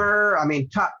exactly. Famer. I mean,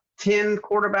 top 10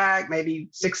 quarterback, maybe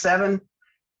 6, 7.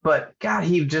 But God,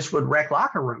 he just would wreck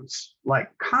locker rooms like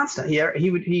constant.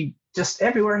 He just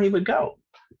everywhere he would go.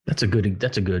 That's a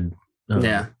good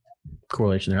Yeah.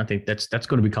 correlation there. I think that's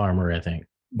going to be Kyler Murray. I think,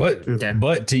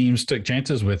 But teams took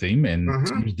chances with him and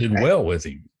teams did well with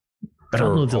him. but I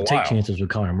don't know if for they'll a take while. chances with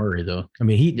Kyler Murray though. I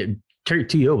mean,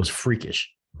 T.O. was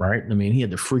freakish, right? I mean, he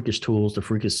had the freakish tools, the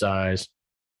freakish size,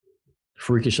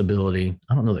 freakish ability.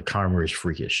 I don't know that Kyler Murray is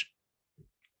freakish.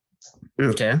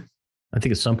 Okay. I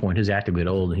think at some point his act will get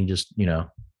old, and he just,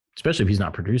 especially if he's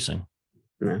not producing.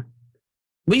 Yeah.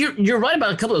 But you're right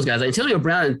about a couple of those guys. Antonio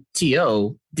Brown and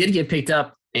T.O. did get picked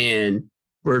up and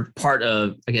were part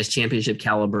of, I guess, championship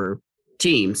caliber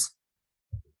teams.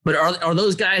 But are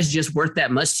those guys just worth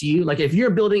that much to you? Like if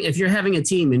you're having a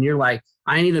team and you're like,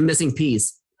 I need a missing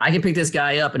piece, I can pick this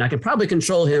guy up and I can probably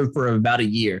control him for about a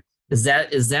year. Is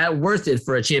that worth it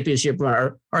for a championship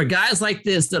run? Are guys like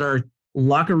this that are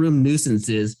locker room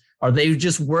nuisances, are they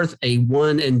just worth a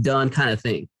one and done kind of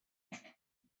thing?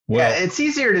 Well, Yeah, it's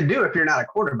easier to do if you're not a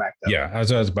quarterback, though. yeah,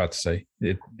 as I was about to say,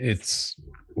 it's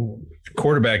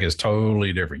quarterback is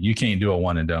totally different. You can't do a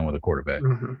one and done with a quarterback.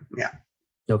 Mhm. Yeah.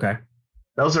 Okay.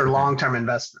 Those are long-term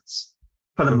investments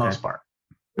for the most part.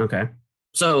 Okay.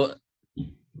 So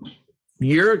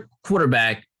your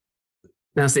quarterback,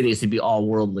 not saying he needs to be all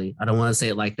worldly. I don't want to say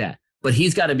it like that, but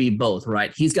he's got to be both,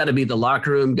 right? He's got to be the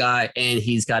locker room guy and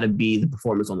he's got to be the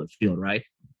performance on the field, right?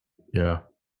 Yeah.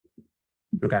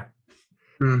 Okay.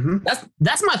 Mm-hmm.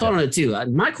 That's my thought on it too.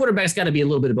 My quarterback's got to be a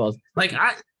little bit of both.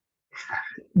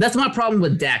 That's my problem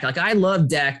with Dak. Like, I love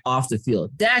Dak off the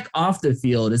field. Dak off the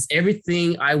field is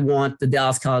everything I want the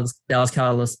Dallas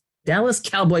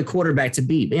Cowboy quarterback to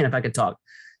be. Man, if I could talk,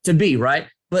 to be, right?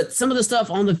 But some of the stuff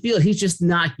on the field, he's just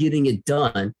not getting it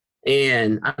done.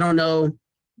 And I don't know.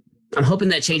 I'm hoping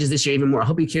that changes this year even more. I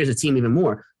hope he carries the team even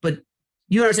more. But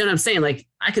you understand what I'm saying? Like,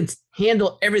 I could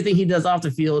handle everything he does off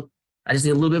the field. I just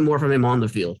need a little bit more from him on the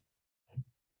field.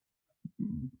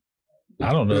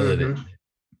 I don't know that it.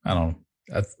 Go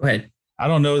ahead. I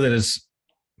don't know that it's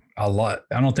a lot.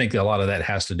 I don't think a lot of that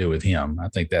has to do with him. I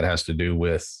think that has to do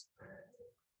with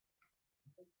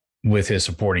his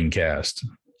supporting cast,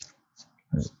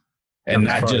 and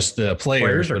not just the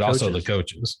players, but also the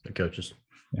coaches. The coaches.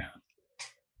 Yeah.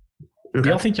 Okay.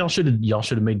 Y'all think y'all should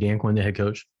have made Dan Quinn the head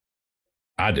coach?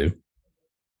 I do.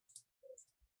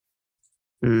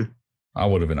 I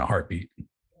would have in a heartbeat.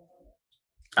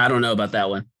 I don't know about that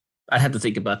one. I'd have to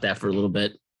think about that for a little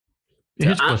bit.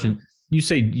 Here's a question. You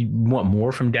say you want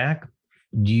more from Dak.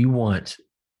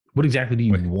 What exactly do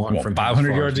you want from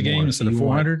 500 yards a game instead of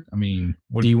 400? I mean,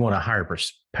 do you want a higher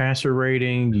passer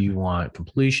rating? Do you want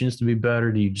completions to be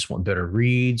better? Do you just want better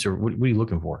reads? Or what are you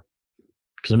looking for?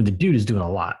 Because, I mean, the dude is doing a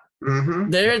lot.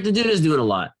 Mm-hmm. The dude is doing a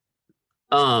lot.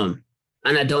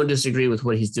 And I don't disagree with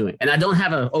what he's doing. And I don't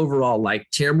have an overall, like,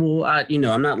 terrible,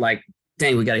 I'm not like,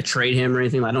 dang, we got to trade him or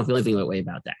anything. I don't feel anything that way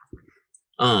about that.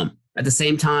 At the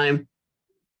same time,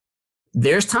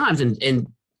 there's times, and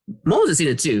Mullins has seen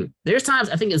it too. There's times,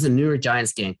 I think it was a New York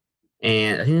Giants game,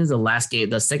 and I think it was the last game,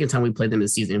 the second time we played them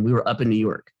this season, and we were up in New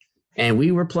York. And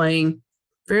we were playing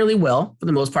fairly well for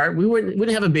the most part. We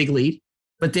didn't have a big lead,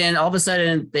 but then all of a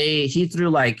sudden he threw,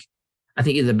 like, I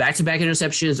think either back-to-back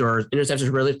interceptions or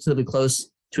interceptions relatively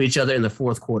close to each other in the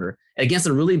fourth quarter against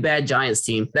a really bad Giants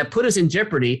team that put us in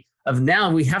jeopardy of now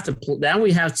we have to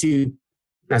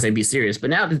not say be serious, but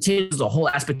now it changes the whole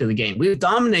aspect of the game. We've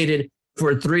dominated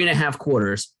for 3.5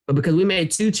 quarters, but because we made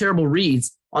 2 terrible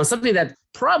reads on something that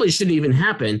probably shouldn't even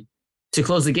happen to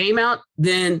close the game out,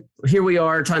 then here we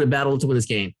are trying to battle to win this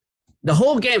game. The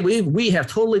whole game we have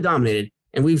totally dominated,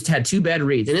 and we've had 2 bad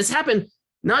reads. And it's happened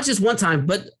not just one time,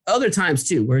 but other times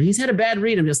too, where he's had a bad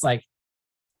read. I'm just like,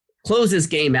 close this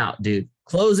game out, dude.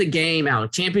 Close the game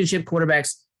out. Championship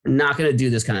quarterbacks are not going to do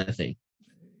this kind of thing.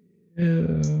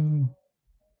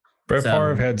 Brett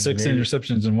Favre had 6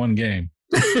 interceptions in one game.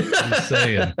 Just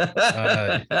saying.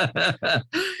 That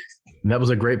was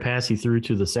a great pass he threw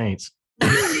to the Saints.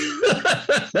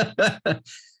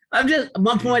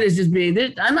 My point is just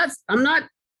being, I'm not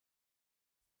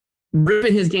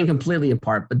ripping his game completely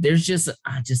apart, but there's a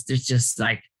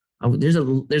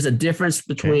difference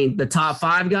between the top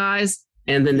 5 guys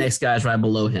and the next guys right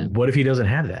below him. What if he doesn't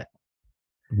have that?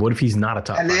 What if he's not a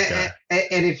top 5 guy?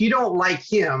 And if you don't like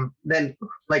him, then,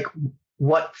 like,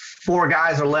 what 4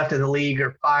 guys are left in the league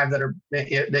or 5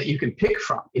 that you can pick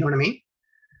from? You know what I mean?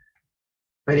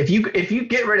 But if you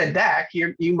get rid of Dak,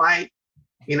 you might,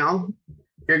 you're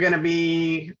going to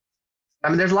be. I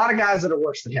mean, there's a lot of guys that are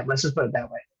worse than him. Let's just put it that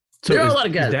way. So there are a lot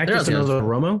of guys. Is Dak just another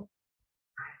Romo?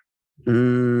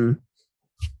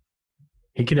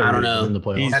 He could. I don't know. In the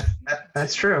playoffs.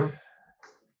 That's true.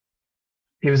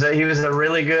 He was a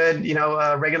really good,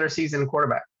 regular season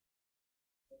quarterback.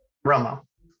 Romo.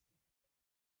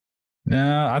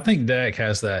 No, I think Dak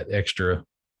has that extra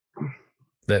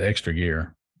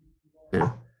gear.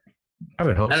 Yeah. I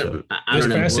would hope so.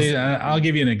 I'll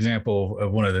give you an example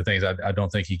of one of the things I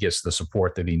don't think he gets the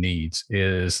support that he needs.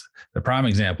 Is the prime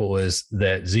example is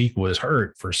that Zeke was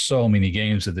hurt for so many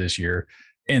games of this year,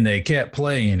 and they kept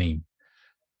playing him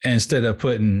instead of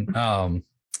putting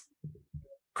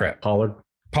Pollard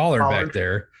back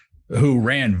there, who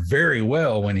ran very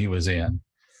well when he was in.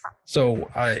 So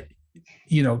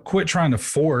quit trying to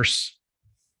force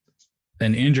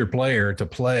an injured player to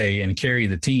play and carry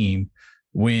the team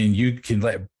when you can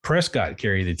let Prescott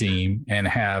carry the team and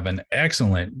have an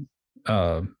excellent,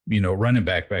 running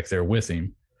back there with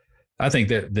him. I think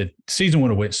that the season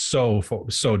would have went so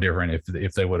different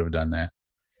if they would have done that.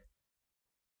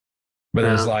 But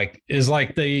it's like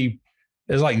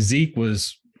Zeke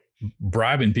was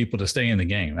bribing people to stay in the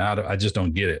game. I just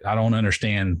don't get it. I don't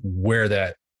understand where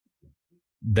that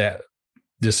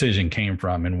decision came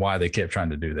from and why they kept trying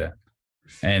to do that.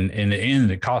 And in the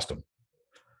end, it cost him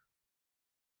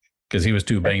because he was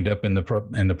too banged up in the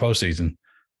postseason.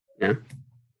 Yeah.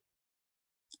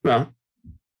 Well,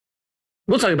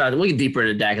 We'll talk about it. We'll get deeper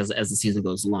into Dak as the season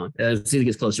goes along. As the season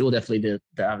gets closer, we'll definitely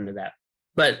dive into that.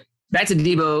 But back to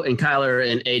Debo and Kyler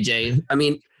and AJ. I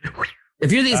mean,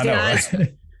 if you're these guys,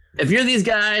 right? if you're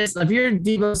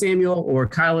Debo Samuel or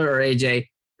Kyler or AJ,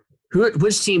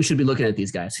 which team should be looking at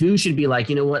these guys? Who should be like,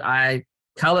 you know what,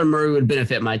 Kyler Murray would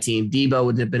benefit my team. Debo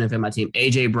would benefit my team.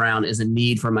 AJ Brown is a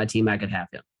need for my team. I could have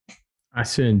him. I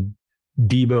send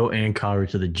Debo and Kyler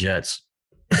to the Jets.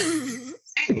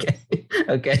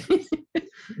 Okay.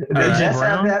 They just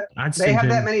have that. They have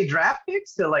that many draft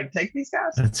picks to like take these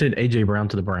guys. I'd send AJ Brown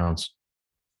to the Browns.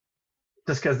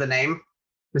 Just because the name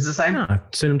is the same. Yeah,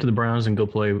 send him to the Browns and go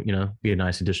play. Be a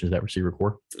nice addition to that receiver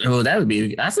core. Oh,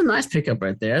 that's a nice pickup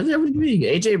right there. That would be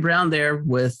AJ Brown there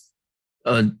with.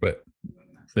 But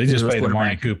they just paid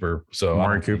Amari Cooper. So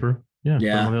Amari Cooper, yeah, on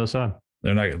the other side.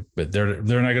 They're not not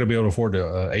going to be able to afford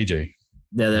AJ.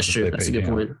 Yeah, that's true. That's a good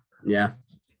point. Yeah.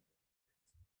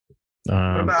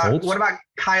 What about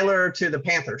Kyler to the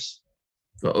Panthers?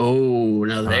 Oh,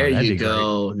 now there you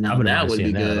go. Great. Now that would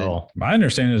be good. My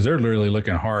understanding is they're literally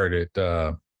looking hard at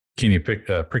Kenny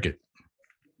Pickett. Pickett,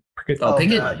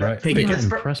 right?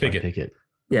 Pickett.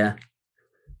 Yeah.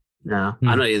 No,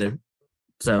 I don't either.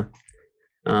 So,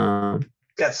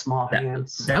 got small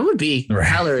hands. That would be right.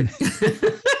 Kyler.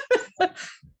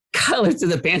 Kyler to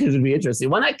the Panthers would be interesting.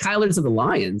 Why not Kyler to the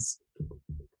Lions?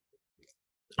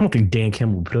 I don't think Dan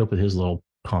Campbell will put up with his little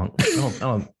punk.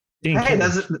 Hey,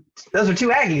 those are two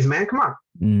Aggies, man. Come on.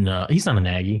 No, he's not an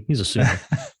Aggie. He's a Sooner.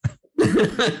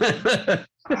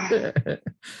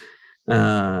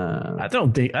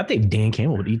 I think Dan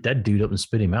Campbell would eat that dude up and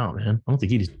spit him out, man. I don't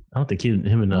think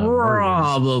him and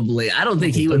probably. I don't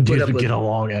think he would put up with get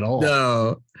along at all.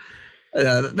 No.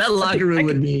 That locker room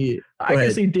would be. I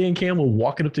can see Dan Campbell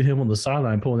walking up to him on the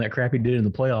sideline, pulling that crap he did in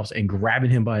the playoffs, and grabbing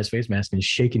him by his face mask and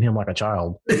shaking him like a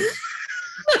child.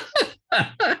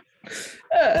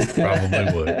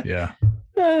 Probably would, yeah.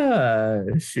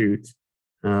 Shoot.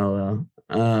 Oh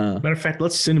well. Matter of fact,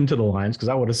 let's send him to the Lions because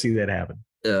I want to see that happen.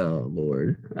 Oh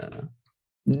Lord.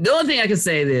 The only thing I can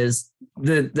say is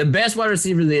the best wide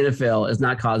receiver in the NFL is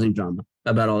not causing drama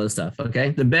about all this stuff. Okay,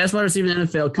 the best wide receiver in the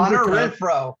NFL, Cooper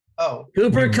Renfro. Oh,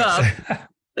 Cooper Kupp.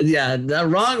 Yeah, the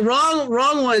wrong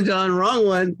one, John. Wrong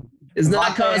one is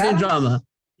not causing drama.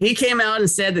 He came out and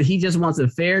said that he just wants a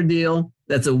fair deal.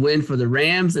 That's a win for the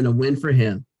Rams and a win for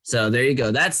him. So there you go.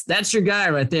 That's your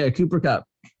guy right there, Cooper Kupp.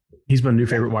 He's my new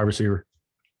favorite wide receiver.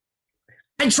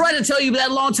 I tried to tell you that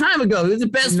a long time ago. He was the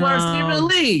best wide receiver in the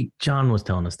league. John was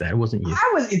telling us that. It wasn't you.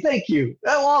 Thank you.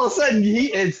 All of a sudden,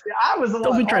 I was the one.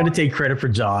 Don't be trying to take credit for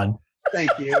John.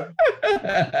 Thank you.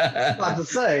 About to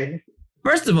say.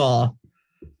 First of all,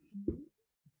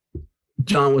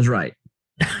 John was right.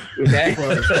 Okay? He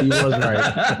was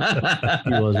right.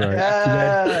 He was right.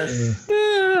 Yes.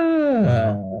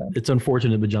 It's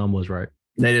unfortunate, but John was right.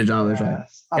 John was right.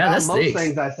 About most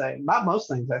things I say. About most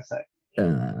things I say.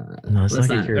 No, it's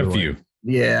not a few.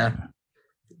 Yeah.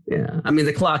 Yeah. I mean,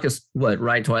 the clock is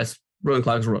right twice. Rolling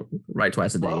clock is right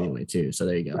twice a day anyway, too. So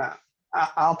there you go.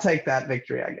 I'll take that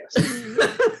victory, I guess.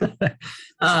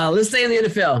 Let's stay in the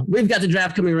NFL. We've got the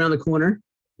draft coming around the corner.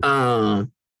 Can't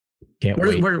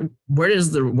wait. Where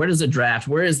does the draft?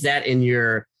 Where is that in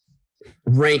your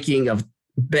ranking of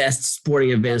best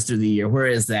sporting events through the year? Where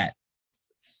is that?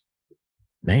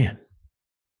 Man,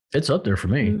 it's up there for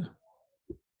me.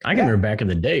 I can remember back in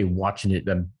the day watching it,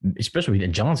 especially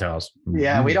in John's house.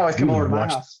 Yeah, we'd always come over to my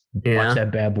house. Watch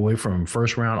that bad boy from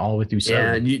first round all the way through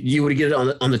seven. Yeah, you would get it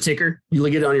on the ticker. You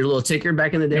would get it on your little ticker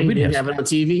back in the day. Yeah, we didn't have it on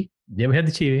TV. Yeah, we had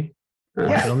the TV.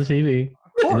 Watch it on the TV.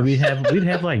 And then we'd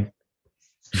have like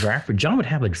draft. John would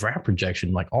have a draft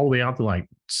projection like all the way out to like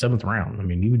seventh round. I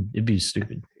mean, it'd be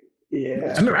stupid.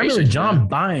 Yeah, I remember John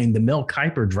buying the Mel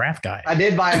Kiper draft guide. I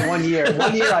did buy it 1 year.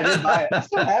 1 year I did buy it. I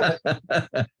still have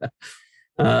it.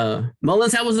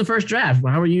 Mullins, how was the first draft?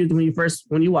 How were you when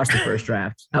you watched the first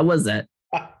draft? How was that?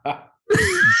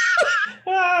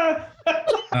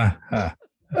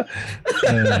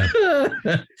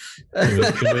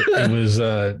 It was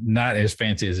not as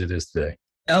fancy as it is today.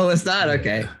 Oh, it's not?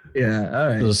 Okay. Yeah. All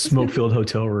right. It was a smoke-filled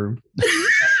hotel room.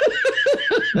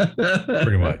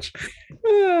 Pretty much.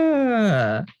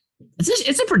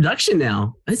 It's a production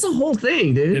now. It's a whole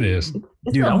thing, dude. It is.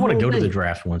 Dude, I want to go to the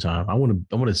draft one time. I want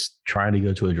to try to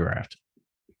go to a draft.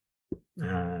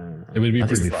 It would be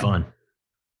pretty fun.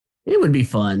 It would be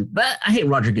fun, but I hate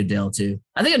Roger Goodell too.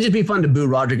 I think it'd just be fun to boo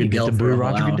Roger Goodell. You get to boo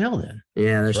Roger Goodell then.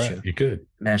 Yeah, that's true. You could.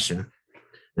 That's true.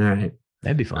 All right.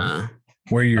 That'd be fun.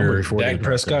 Wear your Dak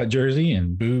Prescott jersey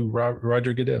and boo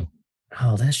Roger Goodell.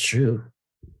 Oh, that's true.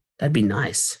 That'd be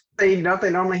nice. Don't they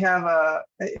normally have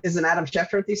isn't Adam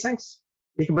Schefter at these things?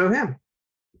 You can boo him.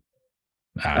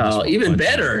 Oh, even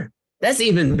better. That's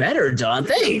even better, John.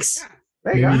 Thanks.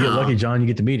 There you Maybe go. you get lucky, John. You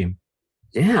get to meet him.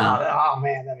 Yeah. Oh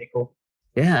man, that'd be cool.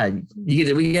 Yeah.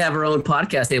 We have our own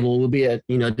podcast table. We'll be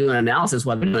doing an analysis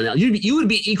while we're doing it. You would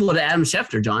be equal to Adam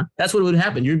Schefter, John. That's what would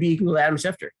happen. You'd be equal to Adam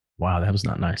Schefter. Wow, that was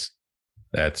not nice.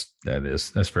 That's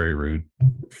very rude.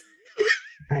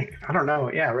 I don't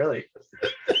know. Yeah, really.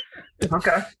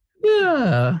 Okay.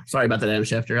 Yeah. Sorry about that, Adam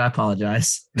Schefter. I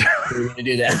apologize. I didn't mean to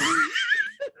do that.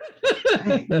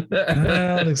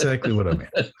 Not exactly what I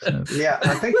meant. Yeah,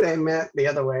 I think they meant the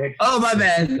other way. Oh, my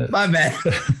bad. My bad.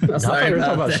 I'm sorry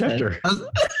about that. Schefter.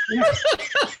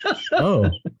 Oh,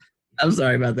 I'm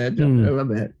sorry about that, John. My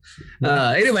bad.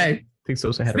 Anyway, I think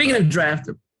so. speaking of draft,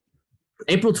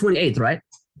 April 28th, right?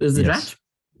 Is the draft?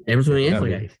 April 28th?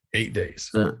 Okay. 8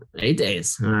 days. 8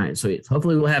 days. All right, sweet.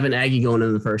 Hopefully we'll have an Aggie going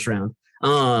in the first round. We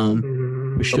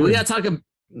got to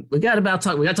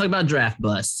talk about draft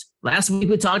busts. Last week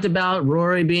we talked about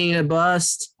Rory being a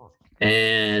bust,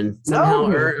 and somehow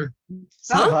It's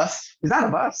not a bust. He's not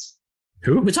a bust.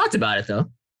 Who? we talked about it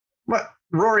though. What?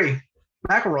 Rory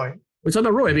McIlroy. We talked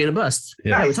about Rory being a bust.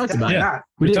 Yeah. We talked about it. Not.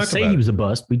 We didn't talked say about he it. was a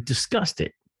bust. We discussed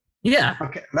it. Yeah,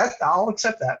 Okay, I'll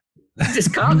accept that.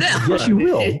 just calm down. Yes, you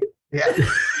will. Yeah.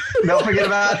 Don't forget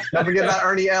about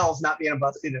Ernie Els not being a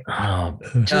bust either.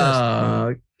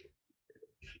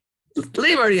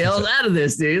 Leave Ernie Els out of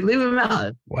this, dude. Leave him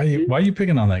out. Why are you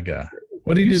picking on that guy?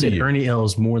 What did he You do to said you? Ernie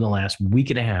Els more than the last week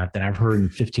and a half that I've heard in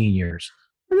 15 years.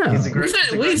 No, He's a great-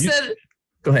 we said.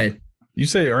 Go ahead. You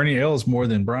say Ernie Els more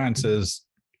than Brian says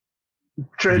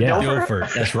Trent Yeah. Dilfer?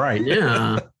 Dilfer. That's right.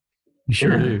 Yeah, You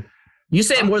sure Yeah. do. you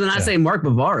say it more than I say Mark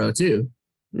Bavaro too.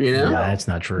 You know. No, that's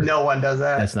not true. No one does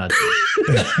that. That's not true.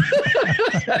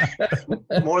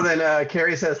 More than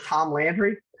Carrie says Tom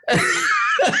Landry.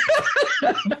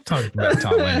 talked about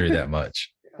Tom Landry that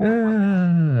much.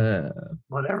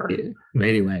 Whatever. Yeah.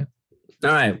 Anyway, all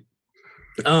right.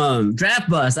 Draft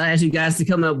bust. I asked you guys to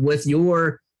come up with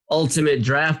your ultimate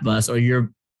draft bust or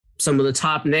some of the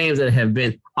top names that have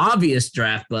been obvious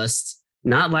draft busts,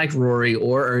 not like Rory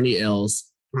or Ernie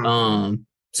Els.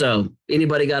 So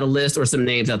anybody got a list or some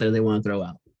names out there they want to throw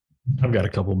out? I've got a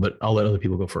couple, but I'll let other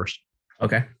people go first.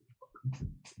 Okay.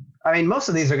 I mean, most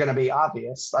of these are going to be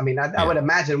obvious. I mean, I would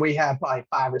imagine we have probably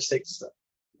 5 or 6.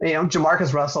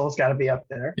 Jamarcus Russell's got to be up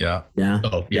there. Yeah. Yeah.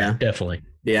 Oh, Yeah. definitely.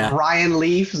 Yeah. Ryan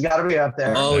Leaf's got to be up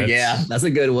there. Oh, yeah. That's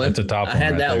a good one. That's a top I one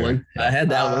had right that there. one. Yeah. I had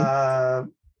that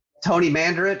one. Tony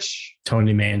Mandrich.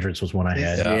 Tony Mandrich was one I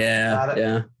had. Yeah. Got it.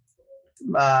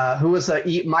 Yeah. Who was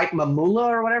Mike Mamula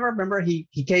or whatever? Remember he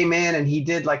came in and he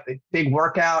did like the big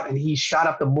workout and he shot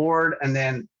up the board and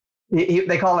then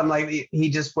they call him like he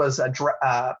just was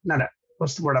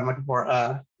what's the word I'm looking for?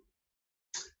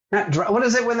 What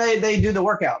is it when they do the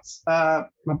workouts?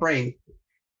 My brain.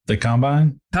 The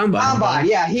combine? Combine.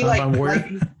 Yeah, he Combine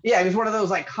warrior? he was one of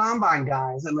those like combine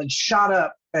guys and then shot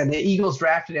up and the Eagles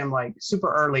drafted him like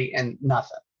super early and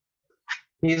nothing.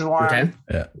 He's one. Okay.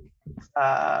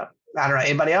 I don't know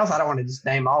anybody else. I don't want to just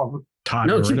name all of them. Todd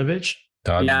No, Marinovich,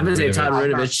 Todd Yeah, I'm going to say Todd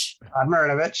Marinovich. Marinovich. Todd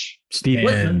Marinovich. Steve And-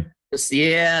 Whitman.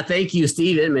 Yeah, thank you,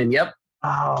 Steve Inman. Yep.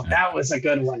 Oh, that was a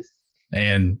good one.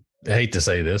 And I hate to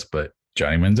say this, but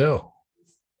Johnny Manziel.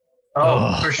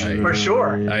 Oh, Oh, for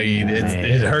sure. I mean, it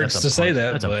Man, hurts that's a to say punch-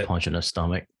 that, That's a but punch in the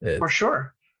stomach. For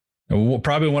sure.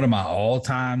 Probably one of my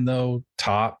all-time though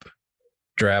top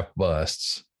draft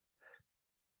busts.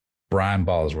 Brian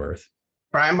Bosworth.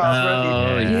 Brian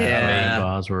Bosworth. Oh, yeah.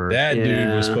 Bosworth. That dude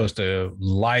Yeah. was supposed to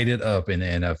light it up in the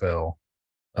NFL.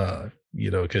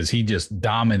 Because he just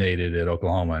dominated at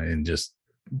Oklahoma and just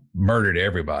murdered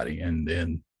everybody, and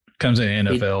then comes in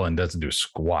the NFL and doesn't do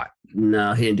squat.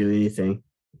 No, he didn't do anything.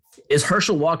 Is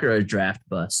Herschel Walker a draft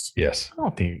bust? Yes, I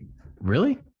don't think.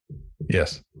 Really?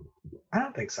 yes. I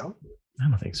don't think so. I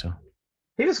don't think so.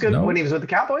 He was good No. when he was with the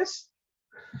Cowboys.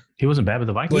 He wasn't bad with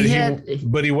the Vikings.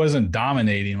 But he wasn't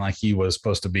dominating like he was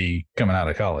supposed to be coming out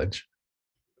of college.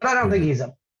 But I don't think he's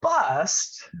a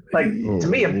bust. Like to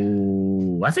me,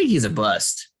 Ooh, I think he's a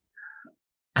bust.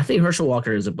 I think Herschel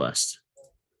Walker is a bust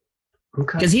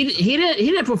okay. because he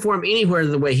didn't perform anywhere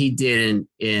the way he did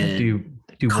in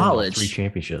do college. 3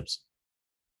 championships.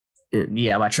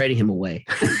 yeah, by trading him away.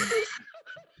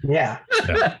 Yeah.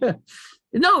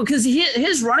 No, because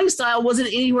his running style wasn't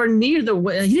anywhere near the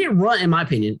way he didn't run, in my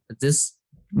opinion. This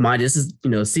is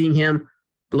seeing him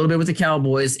a little bit with the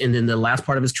Cowboys and then the last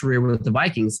part of his career with the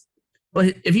Vikings.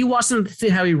 But if you watch him see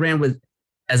how he ran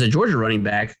as a Georgia running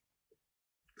back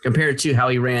compared to how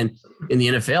he ran in the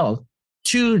NFL,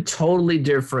 2 totally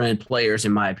different players,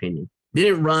 in my opinion.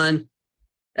 Didn't run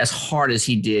as hard as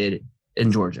he did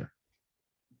in Georgia.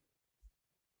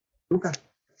 Okay.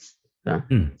 So,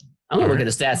 I'm gonna look at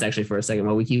the stats actually for a second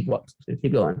while we keep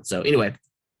going. So anyway,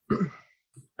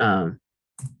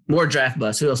 more draft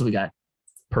busts. Who else we got?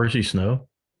 Percy Snow.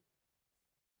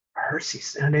 Percy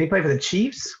Snow. Did he play for the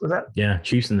Chiefs? Was that? Yeah,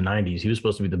 Chiefs in the 90s. He was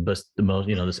supposed to be the best, the most,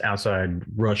 this outside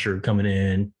rusher coming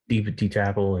in, deep at T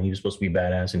tackle, and he was supposed to be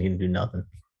badass, and he didn't do nothing.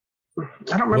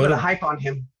 I don't remember the hype on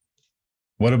him.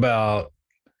 What about,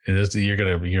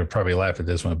 you're probably laugh at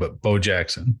this one, but Bo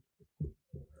Jackson.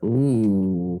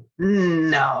 Ooh.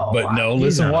 No. But no,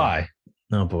 listen why.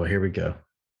 Oh boy, here we go.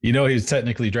 He was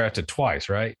technically drafted twice,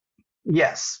 right?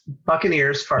 Yes.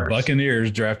 Buccaneers first. The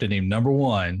Buccaneers drafted him number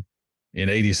 1 in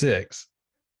 86,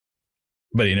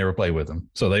 but he never played with them.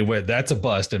 So that's a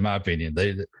bust in my opinion.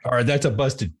 That's a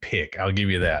busted pick. I'll give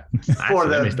you that.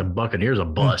 That makes the Buccaneers a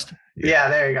bust. Yeah,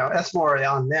 there you go. That's more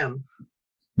on them.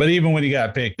 But even when he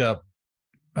got picked up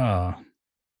by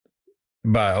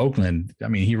Oakland, I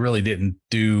mean, he really didn't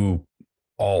do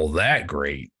all that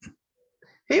great.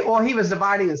 He was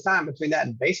dividing his time between that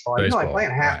and baseball. He was only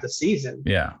playing half the season.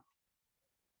 Yeah.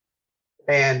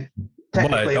 And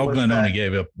technically, but Oakland only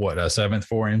gave up a 7th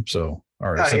for him. So,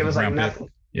 it was like nothing.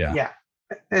 Yeah. Yeah.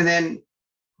 And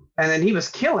then he was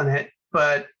killing it,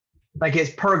 but like his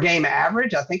per game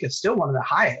average, I think is still one of the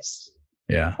highest.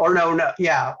 Yeah. Or no.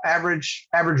 Yeah. Average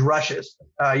rushes,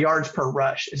 yards per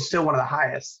rush is still one of the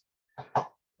highest.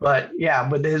 But yeah,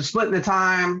 but his splitting the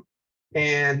time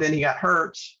and then he got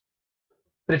hurt.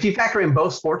 But if you factor in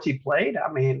both sports he played,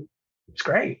 I mean, it's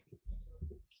great.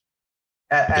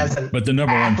 But the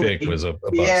number athlete, 1 pick was a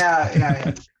bust.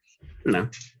 Yeah. No.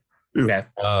 Okay.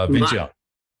 Vince Young.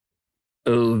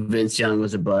 Oh, Vince Young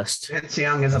was a bust. Vince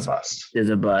Young is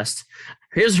a bust.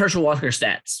 Here's Herschel Walker's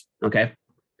stats. Okay.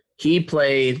 He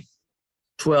played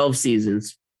 12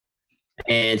 seasons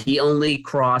and he only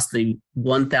crossed the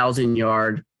 1,000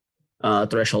 yard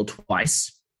threshold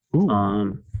twice.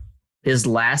 His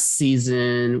last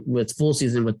season full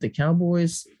season with the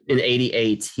Cowboys in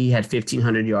 88, he had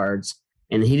 1,500 yards.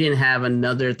 And he didn't have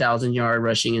another 1,000 yard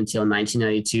rushing until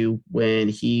 1992 when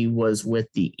he was with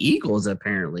the Eagles,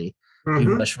 apparently. Mm-hmm. He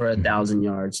rushed for 1,000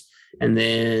 yards. And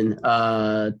then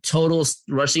total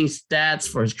rushing stats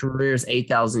for his career is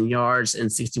 8,000 yards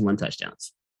and 61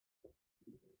 touchdowns.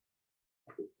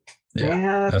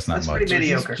 Yeah, that's not much. Pretty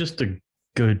mediocre. Just a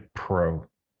good pro.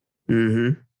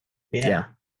 Mm-hmm.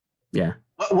 Yeah.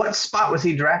 What spot was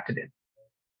he drafted in?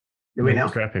 Do we know?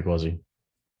 What draft pick was he?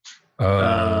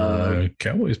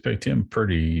 Cowboys picked him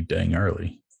pretty dang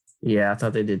early. Yeah, I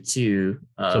thought they did too.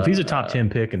 So if he's a top 10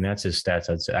 pick and that's his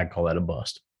stats, I'd call that a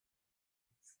bust.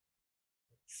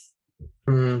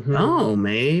 Mm-hmm. No,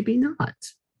 maybe not.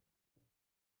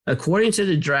 According to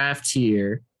the draft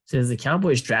here, it says the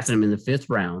Cowboys drafted him in the 5th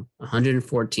round,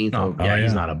 114th overall. Yeah,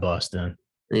 he's not a bust then.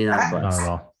 He's not a bust. Not at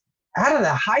all. How did the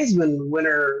Heisman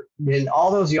winner in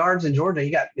all those yards in Georgia?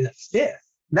 He got in the 5th.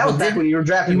 That was back when you were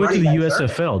drafting. He went to the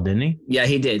USFL, didn't he? Yeah,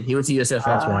 he did. He went to USFL.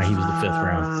 That's why he was the 5th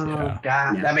round. Yeah.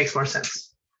 God, that makes more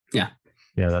sense. Yeah.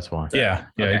 Yeah, that's why. Yeah.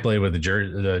 Okay. He played with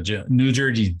the New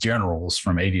Jersey Generals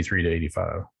from 83 to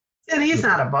 85. And he's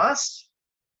not a bust.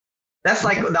 That's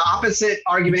like the opposite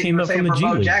argument you were saying from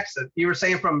Bo Jackson. You were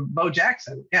saying from Bo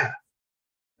Jackson. Yeah.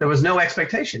 There was no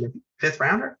expectation. 5th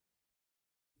rounder?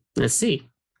 Let's see.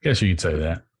 Guess you could say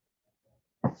that.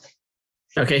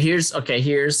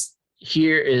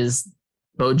 Here is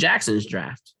Bo Jackson's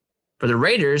draft. For the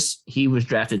Raiders, he was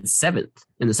drafted 7th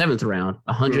in the 7th round,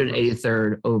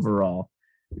 183rd overall.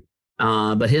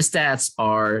 But his stats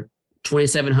are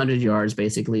 2,700 yards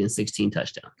basically and 16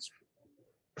 touchdowns.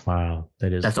 Wow,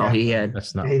 that's all he had.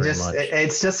 That's not very much.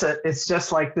 It's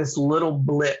just like this little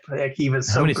blip. Like he was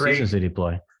so great. How many seasons did he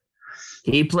play?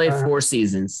 He played 4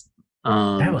 seasons.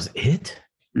 That was it?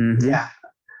 Mm-hmm. Yeah.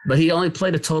 But he only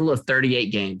played a total of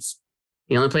 38 games.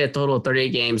 He only played a total of 38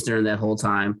 games during that whole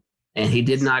time, and he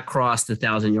did not cross the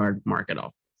 1,000-yard mark at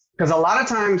all. Because a lot of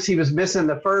times he was missing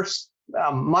the first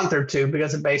month or two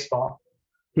because of baseball.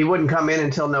 He wouldn't come in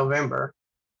until November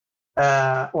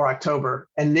or October.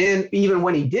 And then even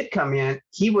when he did come in,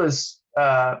 he was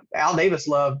Al Davis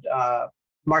loved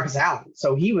Marcus Allen.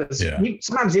 So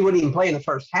sometimes he wouldn't even play in the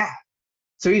first half.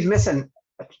 So he's missing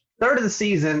a third of the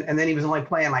season, and then he was only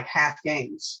playing like half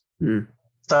games.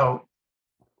 So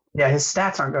yeah, his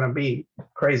stats aren't going to be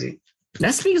crazy.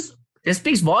 That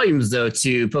speaks volumes, though,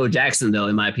 to Bo Jackson, though,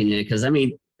 in my opinion, because, I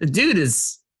mean, the dude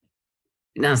is,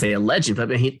 not to say a legend, but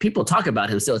people talk about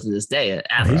him still to this day.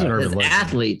 He's an urban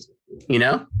athlete, you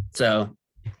know? So.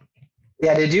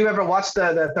 Yeah, did you ever watch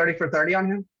the 30 for 30 on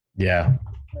him? Yeah.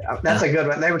 That's a good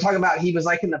one. They were talking about he was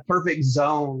like in the perfect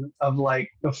zone of like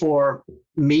before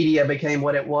media became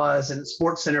what it was and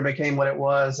Sports Center became what it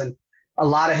was. And a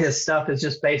lot of his stuff is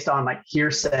just based on like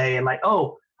hearsay and like,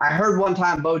 oh, I heard one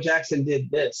time Bo Jackson did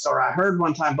this, or I heard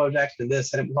one time Bo Jackson did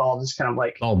this, and it was all just kind of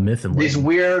like all myth and these legend.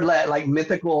 weird, like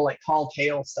mythical, like tall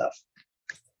tale stuff.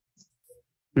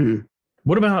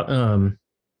 What about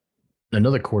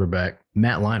another quarterback,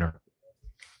 Matt Leinart?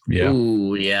 Yeah.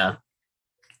 Ooh, yeah.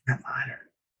 Matt Leinart.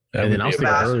 That And would then I was be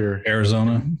thinking about earlier,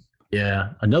 Arizona.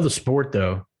 yeah, another sport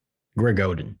though, Greg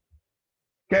Oden.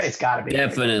 Okay, it's got to be.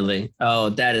 Definitely. Oh,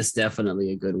 that is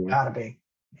definitely a good one. Got to be.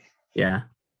 Yeah.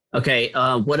 Okay.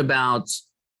 What about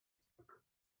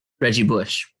Reggie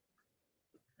Bush?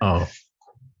 Oh,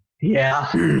 Yeah.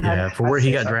 yeah. For where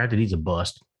he got drafted, he's a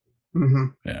bust. Mm-hmm.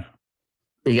 Yeah.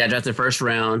 He got drafted first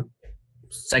round,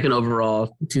 second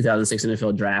overall, 2006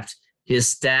 NFL draft.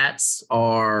 His stats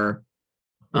are,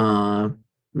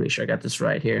 make sure I got this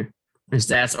right here. His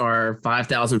stats are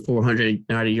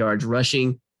 5,490 yards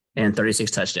rushing and 36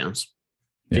 touchdowns.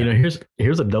 Yeah. You know,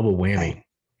 here's a double whammy.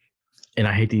 And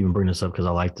I hate to even bring this up because I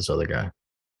like this other guy.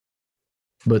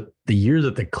 But the year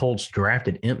that the Colts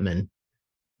drafted Entman,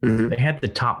 Mhm. they had the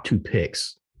top 2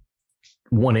 picks,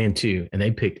 1 and 2, and they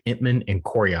picked Entman and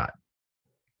Coriat.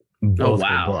 Both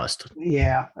wow. were bust.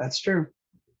 Yeah, that's true.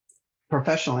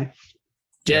 Professionally.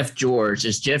 Jeff George.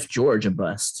 Is Jeff George a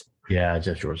bust? Yeah,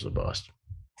 Jeff George is a bust.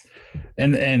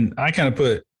 And I kind of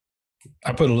put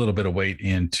a little bit of weight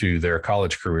into their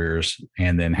college careers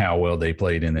and then how well they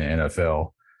played in the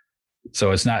NFL.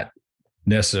 So it's not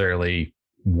necessarily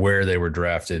where they were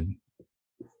drafted.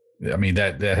 I mean,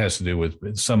 that has to do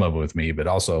with some of it with me, but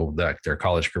also that their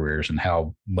college careers and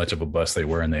how much of a bust they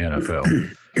were in the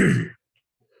NFL.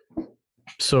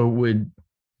 So would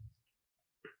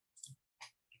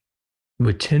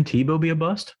Tim Tebow be a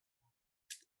bust?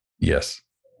 Yes.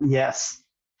 Yes.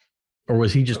 Or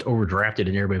was he just overdrafted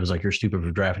and everybody was like, you're stupid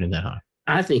for drafting him that high?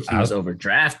 I think he was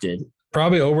overdrafted.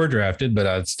 Probably overdrafted, but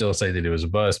I'd still say that it was a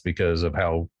bust because of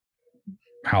how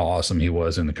awesome he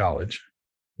was in the college.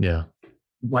 Yeah.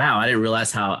 Wow, I didn't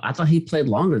realize how. I thought he played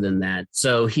longer than that.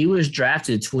 So he was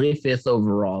drafted 25th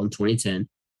overall in 2010,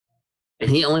 and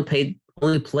he only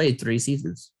played 3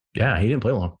 seasons. Yeah, he didn't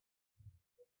play long.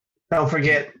 Don't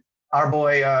forget, our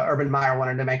boy Urban Meyer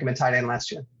wanted to make him a tight end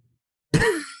last year.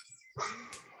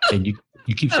 And you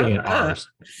keep saying ours.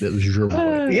 That was your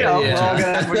boy. You know,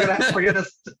 Yeah. we're gonna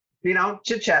you know,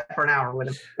 chit chat for an hour with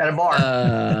him at a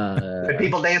bar with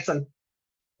people dancing.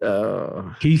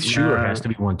 Keith Schuler has to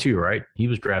be one too, right? He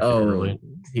was drafted early.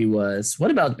 He was.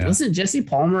 What about, wasn't Jesse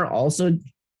Palmer also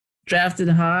drafted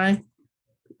high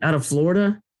out of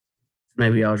Florida?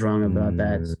 Maybe I was wrong about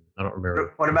that. I don't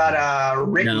remember. What about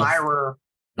Rick Meyer?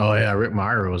 Oh yeah, Rick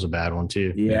Meyer was a bad one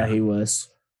too. Yeah, he was.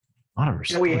 A lot of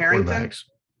Joey Harrington? quarterbacks.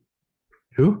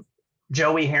 Who?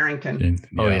 Joey Harrington. And,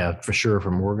 Oh yeah, for sure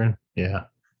from Oregon. Yeah.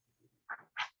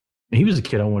 He was a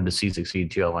kid I wanted to see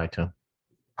succeed too. I liked him.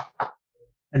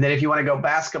 And then if you want to go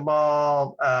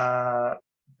basketball,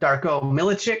 Darko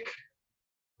Milicic.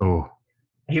 Oh,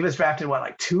 He was drafted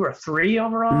like 2 or 3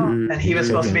 overall, Mhm. and he was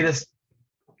supposed to be this.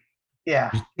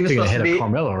 Yeah, he was taking supposed ahead to be. of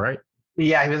Carmelo, right?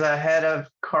 Yeah, he was ahead of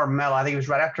Carmelo. I think he was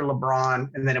right after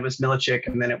LeBron, and then it was Milicic,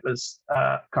 and then it was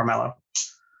Carmelo.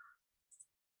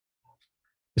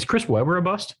 Is Chris Webber a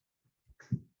bust?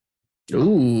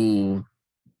 Ooh,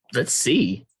 let's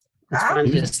see. Let's I, find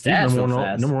his He's stats real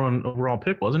fast. number one overall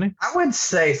pick, wasn't he? I would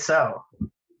say so.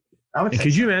 I would And say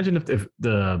could so. you imagine if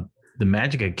the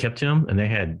Magic had kept him and they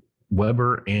had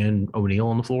Webber and O'Neal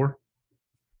on the floor?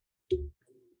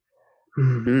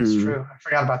 That's true. I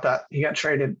forgot about that. He got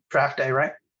traded draft day,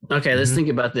 right? Okay, let's Mhm. think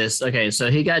about this. Okay, so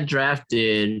he got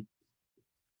drafted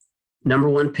number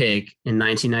 1 pick in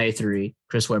 1993.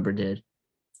 Chris Webber did.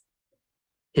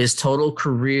 His total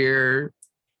career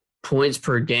points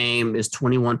per game is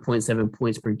 21.7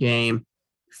 points per game.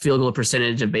 Field goal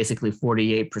percentage of basically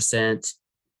 48%.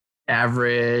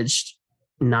 Averaged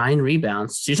 9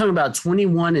 rebounds. So you're talking about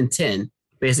 21 and 10,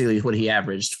 basically is what he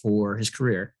averaged for his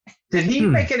career. Did he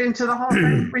make it into the Hall of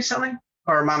Fame recently?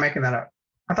 Or am I making that up?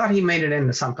 I thought he made it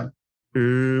into something.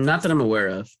 Not that I'm aware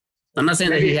of. I'm not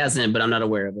saying that Maybe- he hasn't, but I'm not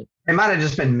aware of it. It might have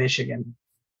just been Michigan.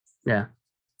 Yeah.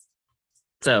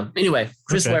 So anyway,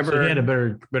 Chris Okay, Webber, so he had a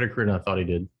better career than I thought he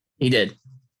did. he did.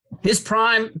 His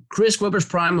prime, Chris Webber's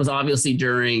prime was obviously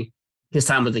during his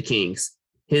time with the Kings.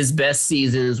 His best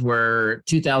seasons were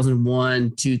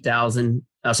 2001,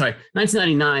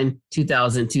 1999,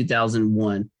 2000,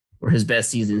 2001 were his best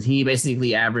seasons. He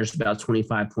basically averaged about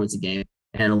 25 points a game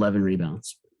and 11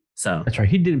 rebounds. So That's right.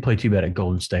 He didn't play too bad at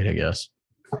Golden State, I guess.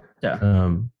 Yeah.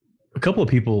 A couple of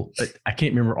people, I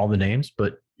can't remember all the names,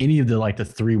 but any of the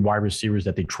 3 wide receivers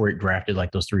that Detroit drafted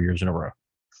like those 3 years in a row.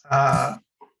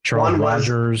 Charles One was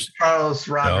Rogers. Charles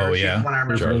Rogers. Oh, yeah. One I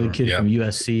remember. There's another kid Yeah. from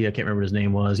USC. I can't remember what his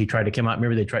name was. He tried to come out.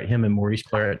 Remember they tried him and Maurice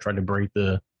Claret tried to break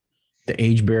the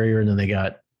age barrier, and then they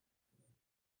had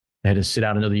to sit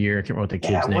out another year. I can't remember what the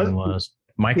kid's name was.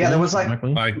 Mike. Yeah, there Williams? was like- Mike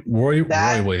Williams? Like Roy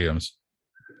That- Williams.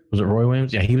 Was it Roy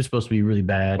Williams? Yeah, he was supposed to be really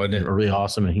bad Wasn't it? or really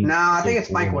awesome, and he. No, I think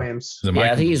it's Mike Williams. Is it Yeah,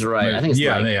 Mike? I think he's right. I think it's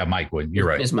Mike. Mike Wood. You're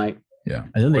right. It's Mike. Yeah.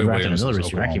 And then they Roy drafted Williams another is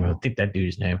receiver. I can't Oklahoma. even think that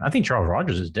dude's name. I think Charles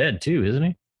Rogers is dead too, isn't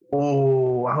he?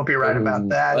 Oh, I hope you're right about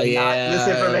that. Oh, Not yeah.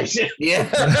 misinformation. Yeah.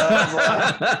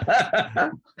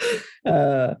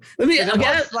 Let me. It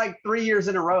Okay. was like 3 years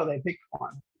in a row they picked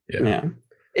one. Yeah.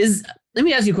 Let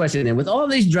me ask you a question then. With all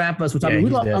these draft busts, we're talking.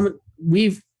 Yeah,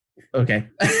 We've okay.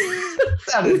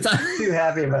 Sounded too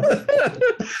happy about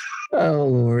it. Oh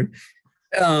Lord.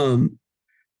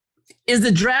 Is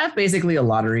the draft basically a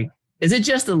lottery? Is it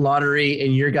just a lottery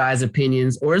in your guys'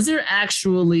 opinions, or is there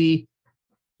actually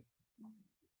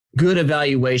good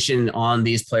evaluation on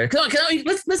these players?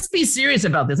 Let's be serious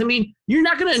about this. I mean, you're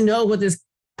not going to know what this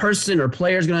person or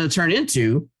player is going to turn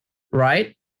into,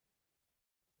 right?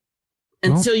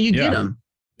 Until you get them.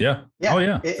 Yeah. Oh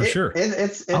yeah, for sure.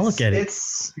 I'll look at it.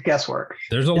 It's guesswork.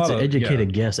 There's a It's lot an of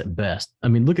educated guess at best. I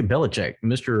mean, look at Belichick,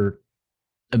 Mr.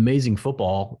 Amazing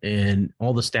Football, and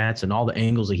all the stats and all the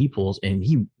angles that he pulls, and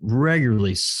he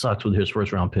regularly sucks with his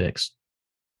first round picks.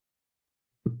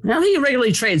 Now he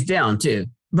regularly trades down too,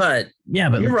 but Yeah,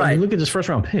 but You're right. look at his first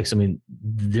round picks. I mean,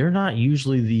 they're not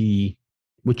usually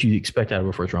what you expect out of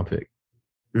a first round pick,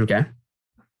 okay,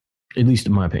 at least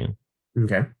in my opinion.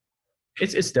 okay.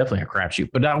 It's definitely a crapshoot.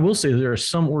 But I will say there are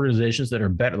some organizations that are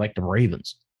better, like the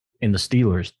Ravens and the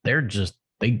Steelers. They're just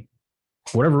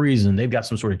for whatever reason, they've got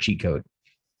some sort of cheat code.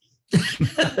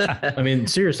 I mean,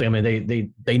 seriously, I mean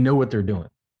they know what they're doing.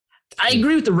 I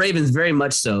agree with the Ravens very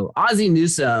much so. Ozzie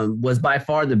Newsome was by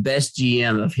far the best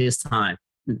GM of his time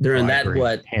during I agree.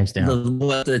 Hands down.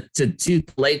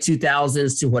 the late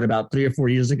 2000s to about 3 or 4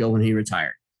 years ago when he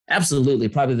retired. Absolutely,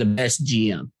 probably the best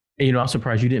GM. And, I'm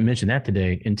surprised you didn't mention that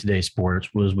today in today's sports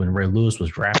was when Ray Lewis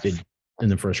was drafted in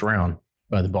the first round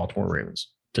by the Baltimore Ravens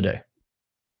today.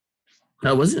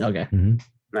 Oh, was it? Okay.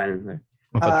 Mm-hmm. I didn't know.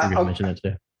 I thought you were going to okay. mention that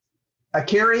today.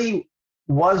 Akiri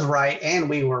was right, and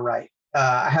we were right.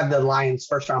 I have the Lions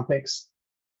first round picks.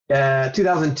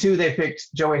 2002, they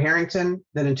picked Joey Harrington.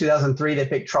 Then in 2003, they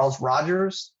picked Charles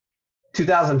Rogers.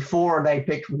 2004, they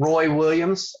picked Roy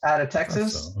Williams out of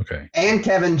Texas. Okay. And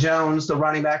Kevin Jones, the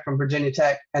running back from Virginia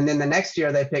Tech. And then the next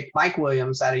year, they picked Mike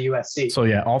Williams out of USC. So,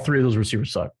 yeah, all three of those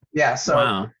receivers suck. Yeah, so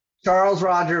Wow. Charles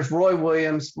Rogers, Roy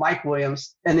Williams, Mike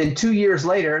Williams. And then 2 years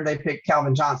later, they picked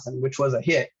Calvin Johnson, which was a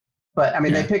hit. But, I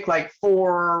mean, they picked like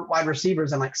 4 wide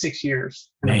receivers in like 6 years.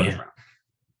 In the Man. first round.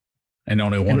 And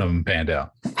only one of them panned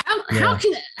out.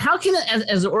 How can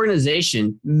as an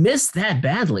organization miss that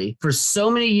badly for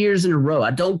so many years in a row?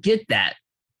 I don't get that.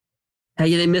 How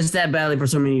they missed that badly for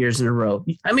so many years in a row?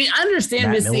 I mean, I understand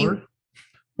Matt missing. Miller?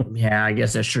 Yeah, I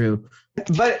guess that's true.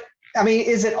 But I mean,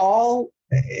 is all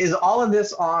of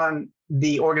this on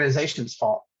the organization's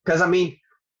fault? Because I mean,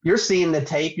 you're seeing the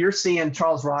tape, you're seeing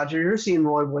Charles Rogers, you're seeing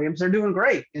Roy Williams, they're doing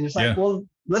great. And it's like, well,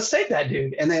 let's take that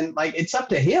dude. And then like it's up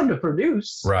to him to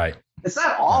produce. Right. It's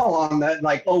not all on that,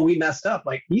 like, oh, we messed up.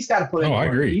 Like he's got to put it. I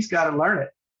agree. He's got to learn it.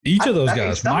 Each of those I think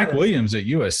guys, some of Mike this- Williams at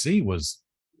USC was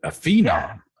a phenom.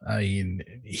 Yeah. I mean,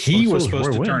 he Well, so was was supposed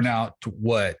Roy to turn Williams. out to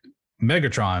what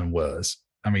Megatron was.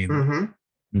 I mean,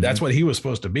 Mm-hmm. that's what he was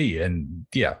supposed to be. And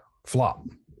yeah, flop.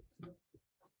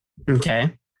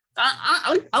 Okay,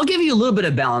 I'll give you a little bit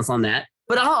of balance on that,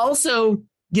 but I'll also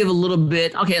give a little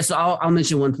bit. Okay, so I'll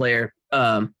mention one player,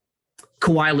 Kawhi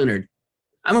Leonard.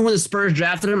 I remember when the Spurs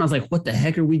drafted him, I was like, what the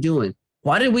heck are we doing?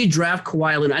 Why did we draft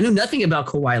Kawhi Leonard? I knew nothing about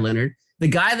Kawhi Leonard. The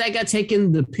guy that got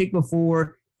taken the pick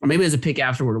before, or maybe it was a pick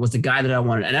afterward, was the guy that I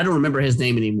wanted. And I don't remember his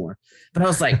name anymore. But I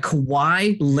was like,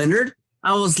 Kawhi Leonard?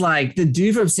 I was like, the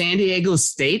dude from San Diego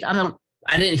State? I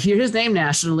didn't hear his name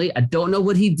nationally. I don't know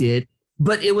what he did,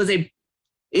 but it was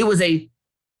a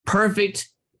perfect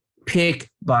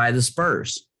pick by the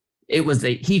Spurs.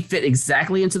 He fit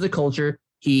exactly into the culture.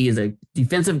 He is a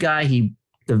defensive guy. He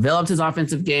developed his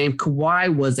offensive game.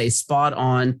 Kawhi was a spot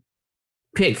on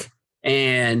pick.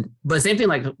 But same thing,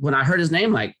 like when I heard his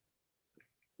name, like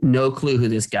no clue who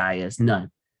this guy is, none.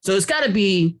 So it's got to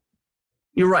be,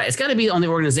 you're right. It's got to be on the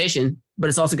organization, but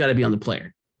it's also got to be on the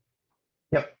player.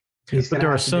 Yep. But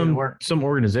there are some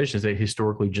organizations that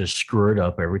historically just screw it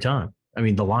up every time. I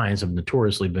mean, the Lions have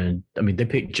notoriously been. I mean, they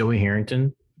picked Joey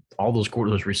Harrington, all those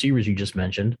receivers you just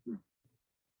mentioned.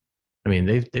 I mean,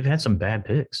 they've had some bad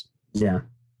picks. Yeah.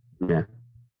 You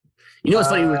know what's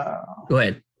funny? Go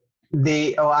ahead.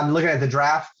 I'm looking at the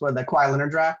draft for the Kawhi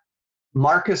Leonard draft.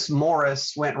 Marcus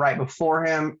Morris went right before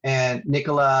him, and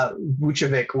Nikola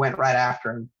Vucevic went right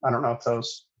after him. I don't know if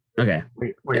those Okay.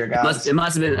 were your guys. It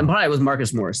must have been, and probably it was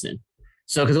Marcus Morris then.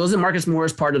 So, because wasn't Marcus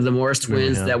Morris part of the Morris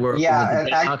twins that were with the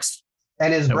Blackhawks?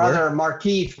 And his brother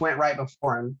Markeith went right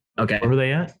before him. Okay. Where were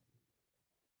they at?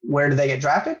 Where did they get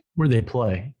drafted? Where did they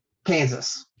play?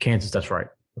 Kansas. Kansas, that's right.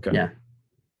 Okay. Yeah.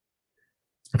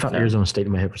 I thought Arizona State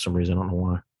in my head for some reason. I don't know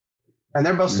why. And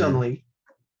they're both still in the league.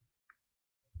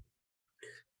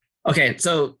 Okay,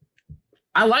 so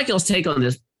I like y'all's take on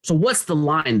this. So what's the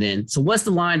line then? So what's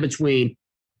the line between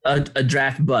a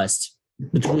draft bust,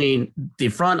 between the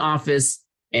front office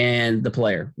and the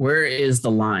player? Where is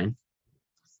the line?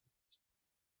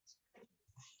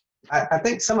 I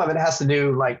think some of it has to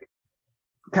do like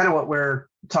kind of what we're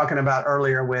talking about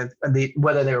earlier with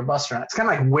whether they were bust or not. It's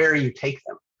kind of like where you take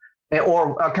them,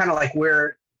 or kind of like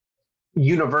where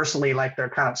universally like they're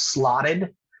kind of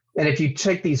slotted. And if you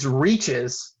take these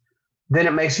reaches, then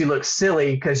it makes you look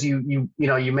silly because you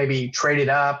maybe traded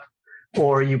up,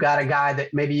 or you got a guy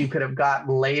that maybe you could have got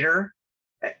later,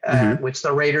 which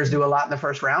the Raiders do a lot in the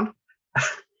first round.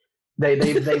 They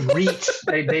reach.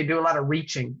 They do a lot of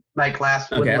reaching, like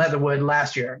with Leatherwood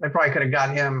last year. They probably could have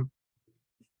got him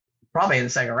probably in the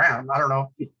second round. I don't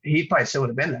know. He probably still would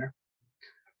have been there.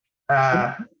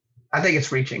 I think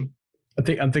it's reaching.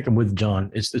 I'm thinking with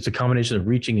John. It's a combination of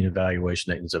reaching and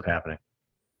evaluation that ends up happening.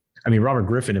 I mean, Robert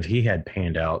Griffin, if he had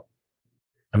panned out,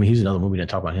 I mean, he's another one we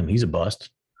didn't talk about him. He's a bust.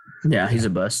 Yeah, he's a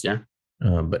bust. Yeah.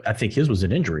 But I think his was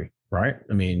an injury, right?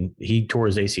 I mean, he tore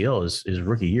his ACL his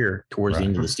rookie year towards the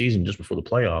end of the season, just before the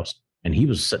playoffs. And he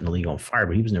was setting the league on fire,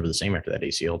 but he was never the same after that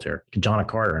ACL tear. John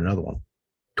Carter, another one,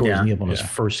 tore his knee up on his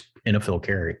first NFL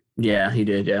carry. Yeah, he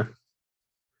did. Yeah.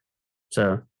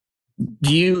 So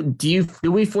do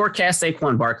we forecast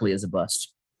Saquon Barkley as a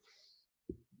bust?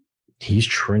 He's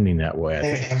trending that way. I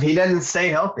think. If he doesn't stay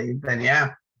healthy, then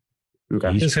yeah.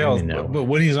 Okay. His health, but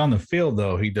when he's on the field,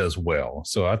 though, he does well.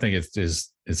 So I think it's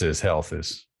his health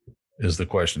is the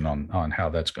question on how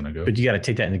that's going to go. But you got to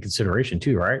take that into consideration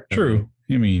too, right? True.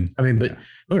 But don't get me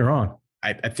wrong.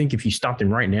 I think if you stopped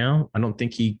him right now, I don't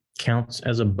think he counts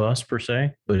as a bust per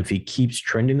se. But if he keeps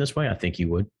trending this way, I think he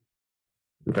would.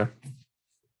 Okay.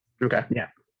 Yeah.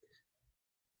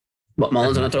 But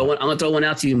Mullins, I'm gonna throw one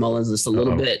out to you, Mullins, just a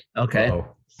little bit. Okay.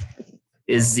 Uh-oh.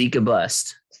 Is Zeke a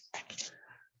bust?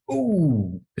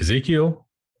 Ooh. Ezekiel?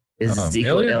 Is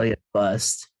Ezekiel Elliott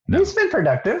bust? No. He's been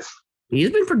productive. He's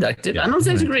been productive. Yeah, I don't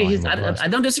disagree. I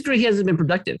don't disagree. He hasn't been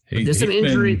productive. There's some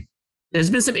injury. There's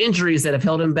been some injuries that have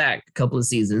held him back a couple of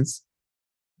seasons.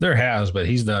 There has, but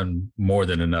he's done more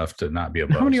than enough to not be a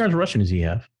bust. How many yards rushing does he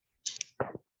have?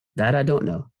 That I don't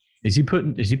know. Is he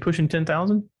pushing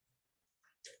 10,000?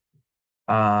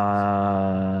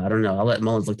 I don't know. I'll let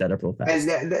Mullins look that up real fast.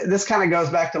 And this kind of goes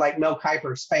back to like Mel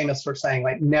Kiper's famous for saying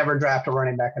like never draft a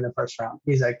running back in the first round.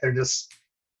 He's like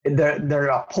they're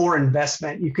a poor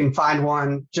investment. You can find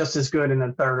one just as good in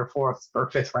the third or fourth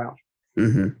or fifth round.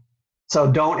 Mm-hmm.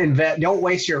 So don't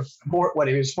waste your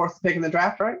he was fourth pick in the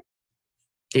draft, right?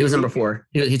 He was number 4.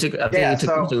 He took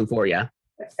 4. Yeah.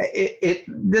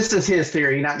 This is his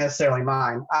theory, not necessarily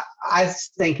mine. I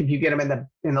think if you get him in the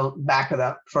back of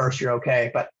the first, you're okay.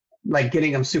 But like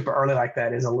getting him super early like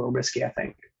that is a little risky, I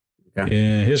think. Okay.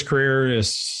 Yeah, his career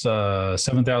is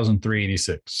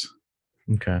 7,386.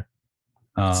 Okay.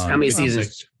 How many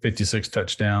seasons? 56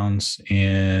 touchdowns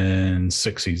in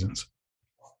 6 seasons.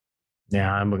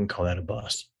 Yeah, I wouldn't call that a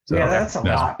bust. So yeah, that's a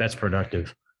lot. That's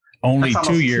productive. Only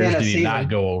 2 years did he not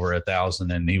go over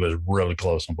 1,000, and he was really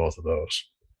close on both of those.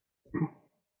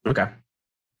 Okay.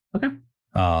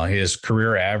 His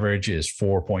career average is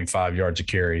 4.5 yards a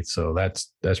carry, so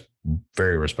that's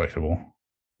very respectable.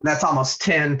 That's almost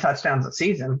 10 touchdowns a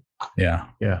season. Yeah.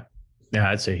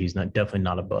 I'd say he's definitely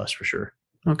not a bust for sure.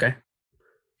 Okay.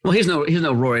 Well, he's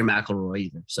no Rory McIlroy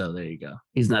either. So there you go.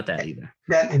 He's not that either.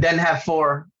 He doesn't have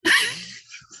 4. He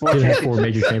doesn't have 4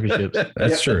 major championships.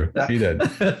 That's true. He did.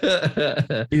 He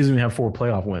doesn't even have 4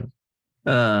 playoff wins.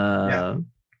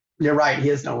 You're right. He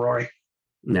is no Rory.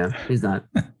 No, he's not.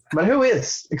 But who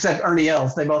is? Except Ernie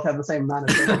Els. They both have the same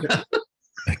amount of championships.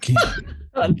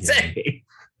 I'm saying.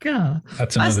 God.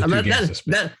 That's another 2 games.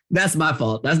 That's my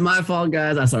fault. That's my fault,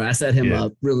 guys. I'm sorry. I set him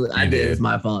up. Really, I did. It's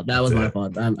my fault. That was my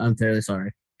fault. I'm terribly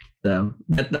sorry. So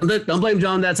don't blame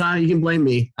John that time. You can blame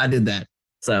me. I did that.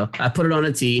 So I put it on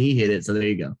a tee. He hit it. So there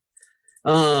you go.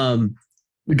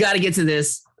 We got to get to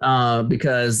this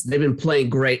because they've been playing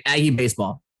great Aggie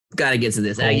baseball. Got to get to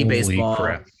this Aggie baseball.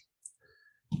 Crap.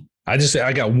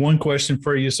 I got one question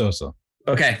for you, Sosa.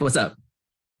 Okay, what's up?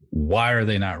 Why are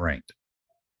they not ranked?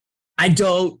 I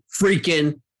don't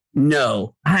freaking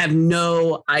No, I have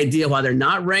no idea why they're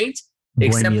not ranked.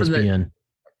 Blame Except for ESPN.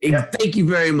 Thank you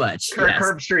very much.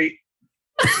 Curb Street.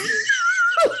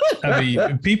 I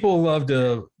mean, people love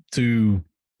to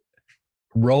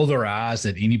roll their eyes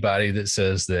at anybody that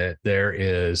says that there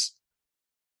is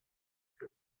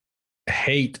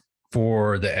hate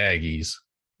for the Aggies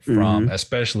from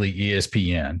especially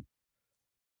ESPN.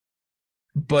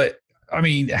 But I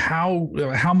mean,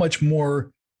 how much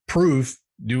more proof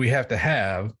do we have to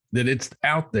have that it's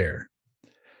out there?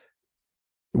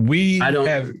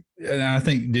 And I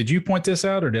think, did you point this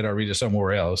out or did I read it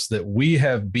somewhere else, that we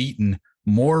have beaten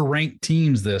more ranked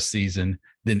teams this season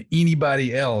than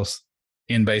anybody else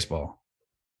in baseball?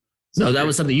 No, that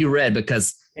was something you read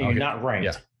because and you're not ranked.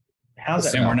 Yeah. How's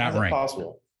that? And we're not how's that ranked.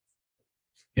 possible?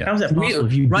 Yeah. How's that possible?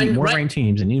 If you beat more right. ranked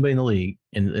teams than anybody in the league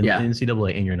in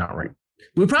NCAA and you're not ranked.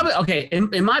 we probably,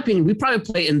 in my opinion, we probably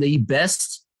play in the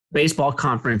best baseball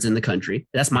conference in the country.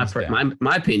 That's my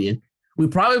opinion. We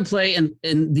probably play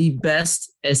in the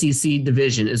best SEC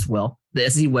division as well. The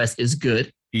SEC West is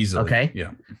good. Easily. Okay.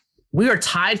 Yeah. We are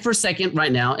tied for second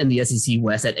right now in the SEC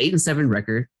West at 8-7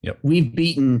 record. Yep. We've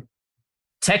beaten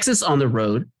Texas on the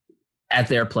road at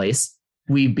their place.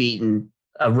 We've beaten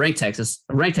a ranked Texas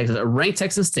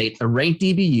State, a ranked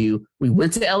DBU. We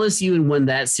went to LSU and won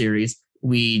that series.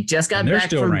 We just got back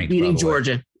from ranked, beating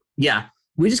Georgia. Yeah.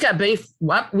 We just got back.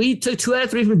 We took 2 out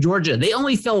of 3 from Georgia. They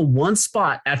only fell 1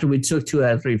 spot after we took 2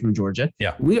 out of 3 from Georgia.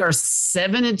 Yeah. We are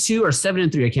 7-2 or 7-3. I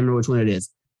can't remember which one it is.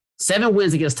 7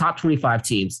 wins against top 25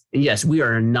 teams. And yes, we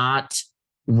are not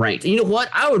ranked. And you know what?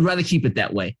 I would rather keep it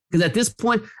that way because at this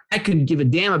point, I couldn't give a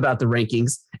damn about the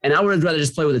rankings. And I would rather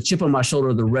just play with a chip on my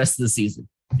shoulder the rest of the season.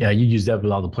 Yeah, you use that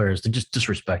with all the players to just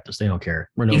disrespect us. They don't care.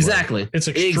 We're nobody. Exactly. It's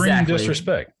extreme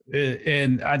disrespect.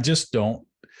 And I just don't.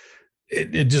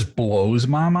 It just blows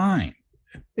my mind.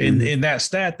 In that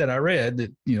stat that I read,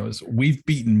 that we've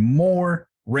beaten more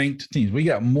ranked teams. We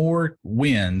got more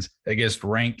wins against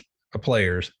ranked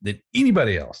players than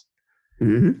anybody else.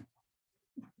 Mm-hmm.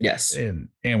 Yes, and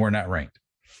we're not ranked.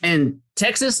 And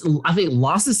Texas, I think,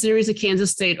 lost the series to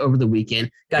Kansas State over the weekend.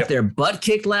 Got their butt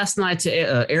kicked last night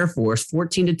to Air Force,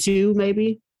 14-2,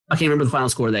 maybe. I can't remember the final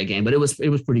score of that game, but it was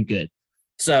pretty good.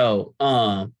 So,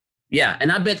 yeah,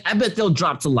 and I bet they'll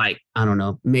drop to I don't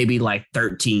know, maybe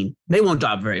 13. They won't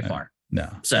drop very far. No.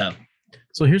 So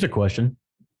here's a question: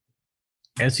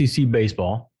 SEC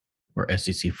baseball or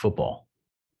SEC football?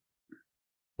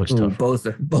 What's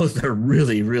tougher? Both are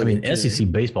really, really. I mean, good.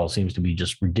 SEC baseball seems to be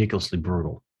just ridiculously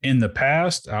brutal. In the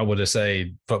past, I would have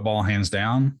said football hands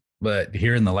down, but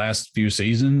here in the last few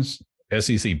seasons,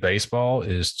 SEC baseball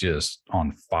is just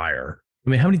on fire. I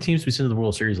mean, how many teams did we send to the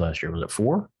World Series last year? Was it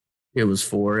 4? It was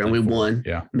 4, and we won.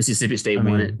 Yeah, Mississippi State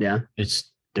won it. Yeah,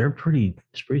 it's pretty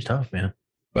tough, man.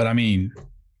 But I mean,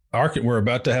 we're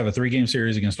about to have a 3-game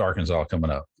series against Arkansas coming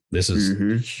up. This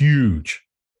is huge.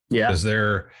 Yeah, because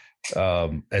they're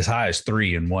as high as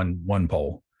 3 in one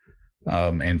poll,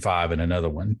 and 5 in another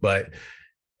one. But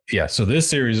yeah, so this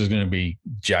series is going to be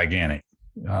gigantic.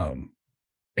 And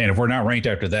if we're not ranked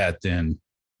after that, then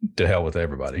to hell with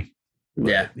everybody.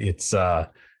 Yeah, it's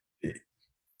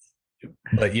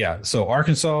but yeah, so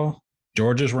Arkansas,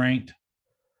 Georgia's ranked,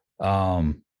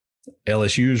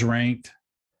 LSU's ranked.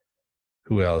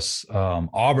 Who else?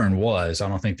 Auburn was. I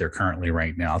don't think they're currently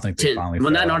ranked now. I think they finally. Well,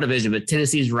 not in our division, but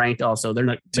Tennessee's ranked also. They're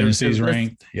not. Tennessee's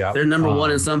ranked. Yeah, they're number 1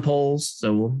 in some polls.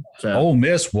 So Ole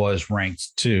Miss was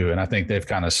ranked too, and I think they've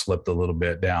kind of slipped a little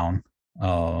bit down.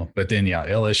 But then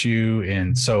LSU,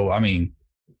 and so I mean,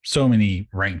 so many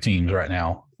ranked teams right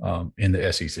now in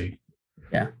the SEC.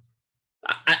 Yeah,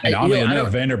 I know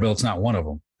Vanderbilt's not one of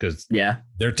them because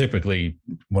they're typically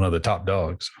one of the top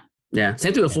dogs. Yeah,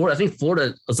 same thing with Florida. I think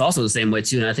Florida is also the same way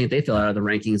too, and I think they fell out of the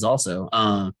rankings also.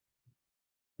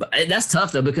 But that's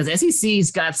tough though because SEC's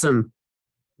got some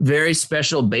very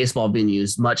special baseball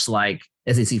venues, much like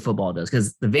SEC football does.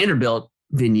 Because the Vanderbilt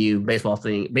venue baseball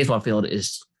field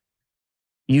is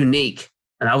unique,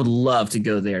 and I would love to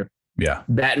go there. Yeah,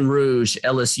 Baton Rouge,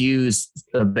 LSU's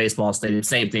baseball stadium,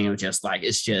 same thing. It's just I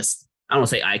don't want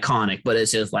to say iconic, but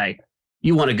it's just like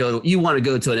you want to go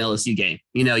to an LSU game.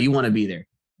 You want to be there.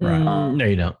 Right. No,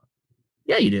 you don't.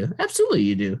 Yeah, you do. Absolutely,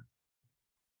 you do.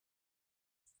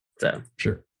 So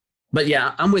sure. But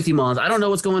yeah, I'm with you, Mullins. I don't know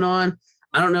what's going on.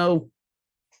 I don't know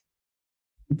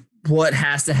what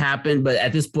has to happen, but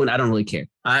at this point, I don't really care.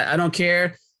 I don't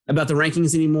care about the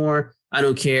rankings anymore. I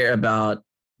don't care about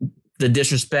the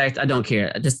disrespect. I don't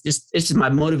care. It's just my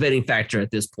motivating factor at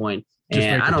this point. Just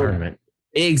and make the tournament.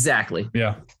 Exactly.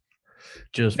 Yeah.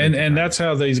 Just and that's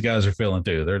how these guys are feeling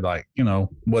too. They're like,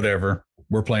 whatever.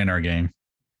 We're playing our game.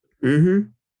 Mm-hmm.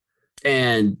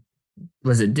 And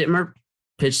Dittmer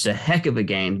pitched a heck of a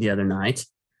game the other night.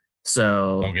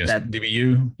 So that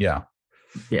DBU, yeah.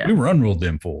 We run ruled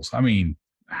them fools. I mean,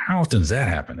 how often does that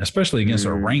happen, especially against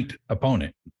a ranked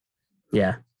opponent?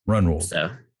 Yeah, run ruled.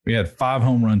 So we had 5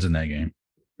 home runs in that game.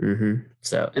 Mm-hmm.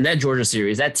 So in that Georgia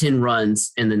series, that 10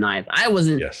 runs in the ninth, I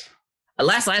wasn't. Yes.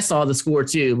 Last I saw the score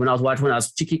too, when I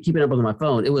was keeping up with my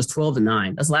phone, it was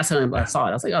 12-9. That's the last time I saw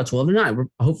it. I was like, oh, 12-9.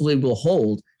 Hopefully we'll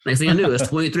hold. Next thing I knew, it was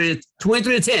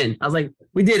 23-10. I was like,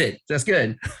 we did it. That's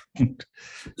good.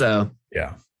 So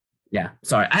yeah.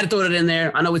 Sorry, I had to throw it in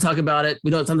there. I know we talk about it.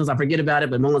 We don't. Sometimes I forget about it,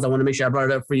 but moments I want to make sure I brought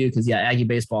it up for you because Aggie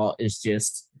baseball is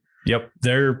just. Yep,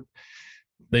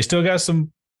 they still got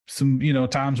some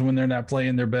times when they're not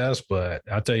playing their best, but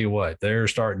I'll tell you what, they're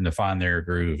starting to find their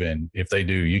groove, and if they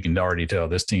do, you can already tell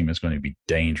this team is going to be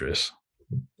dangerous.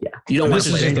 Yeah, you don't want to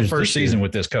play the first season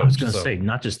with this coach. I was going to say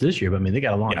not just this year, but I mean they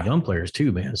got a lot of young players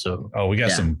too, man. So we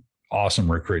got some awesome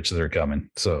recruits that are coming,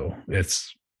 so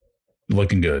it's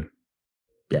looking good.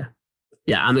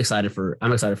 Yeah, I'm excited for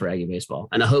Aggie baseball,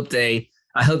 and I hope they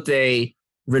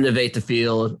renovate the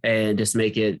field and just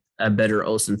make it a better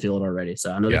Olsen field already.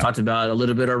 So I know they talked about it a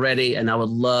little bit already, and I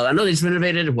know they just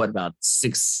renovated it, about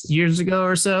 6 years ago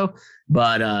or so.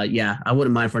 But I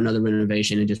wouldn't mind for another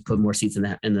renovation and just put more seats in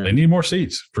that. They need more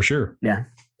seats for sure. Yeah.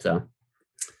 So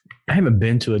I haven't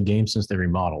been to a game since they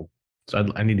remodeled, so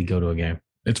I need to go to a game.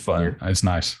 It's fun. Yeah. It's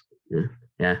nice.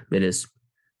 Yeah, it is.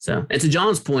 So, and to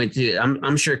John's point, too,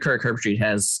 I'm sure Kirk Herbstreit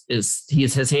has his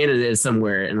hand in it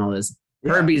somewhere in all this.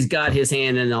 Yeah. Herbie's got his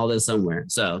hand in all this somewhere.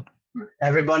 So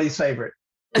everybody's favorite.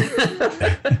 The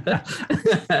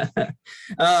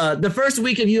first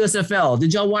week of USFL,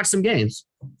 did y'all watch some games?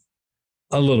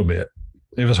 A little bit.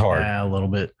 It was hard. Yeah, a little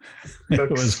bit. It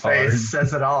was hard.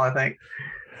 Says it all, I think.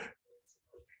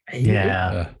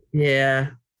 Yeah.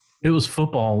 It was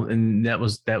football, and that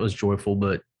was joyful,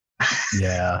 but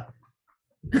yeah.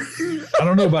 I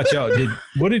don't know about y'all.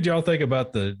 What did y'all think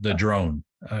about the drone?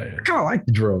 I kind of like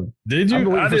the drone. Did you?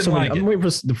 I'm waiting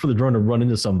for the drone to run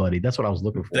into somebody. That's what I was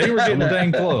looking for. They were getting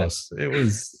dang close. It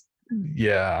was,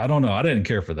 I don't know. I didn't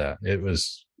care for that. It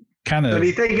was kind of. Do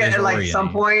you think at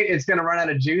some point it's going to run out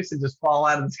of juice and just fall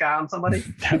out of the sky on somebody?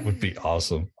 That would be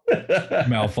awesome.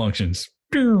 Malfunctions.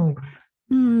 Or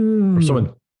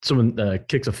someone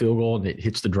kicks a field goal and it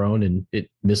hits the drone and it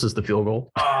misses the field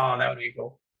goal. Oh, that would be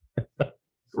cool.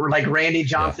 Or like Randy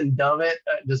Johnson dove it,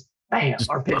 just bam,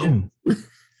 our pigeon.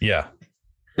 Yeah.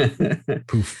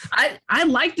 Poof. I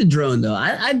like the drone though.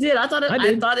 I did. I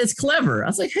thought it's clever. I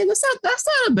was like, hey, that's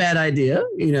not a bad idea.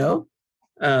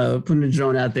 Putting a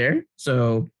drone out there.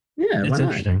 So yeah, it's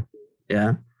interesting.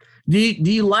 Yeah. Do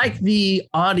you like the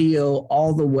audio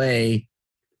all the way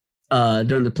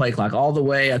during the play clock, all the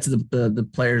way to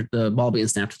the ball being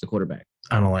snapped to the quarterback?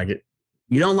 I don't like it.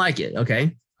 You don't like it?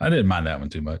 Okay. I didn't mind that one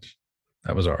too much.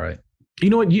 That was all right.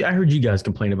 You know what? I heard you guys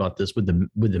complain about this with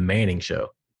the Manning show.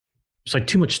 It's like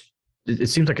too much. It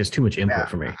seems like it's too much input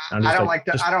for me. I don't like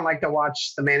to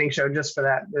watch the Manning show just for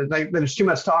that. There's too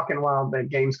much talking while the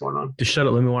game's going on. Just shut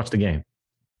up. Let me watch the game.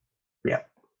 Yeah.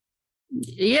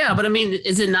 Yeah, but I mean,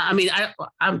 is it not? I mean,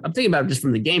 I'm thinking about it just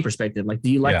from the game perspective. Like, do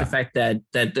you like the fact that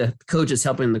the coach is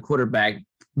helping the quarterback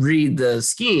read the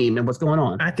scheme and what's going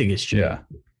on? I think it's cheating. Yeah.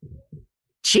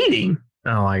 Cheating?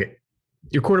 I don't like it.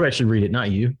 Your quarterback should read it, not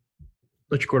you.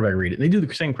 Let your quarterback read it. They do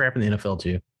the same crap in the NFL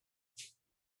too.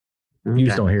 Okay. You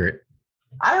just don't hear it.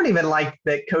 I don't even like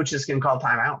that coaches can call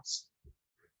timeouts.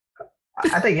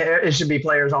 I think it should be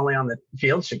players only on the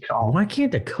field should call. Why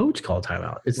can't the coach call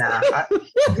timeout? It's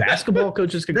basketball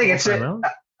coaches can call timeout.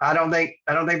 I don't think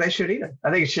they should either.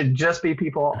 I think it should just be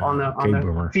people on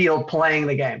the field playing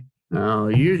the game. Oh,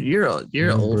 you're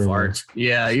an old fart.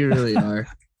 Yeah, you really are.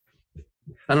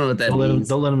 I don't know what that means.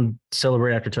 Don't let them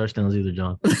celebrate after touchdowns either,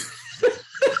 John.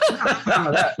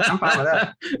 I'm fine with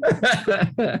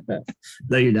that.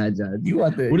 No, you're not, John.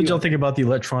 What did y'all think about the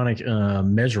electronic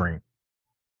measuring?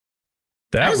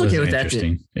 That was okay with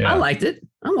interesting. That. Yeah. I liked it.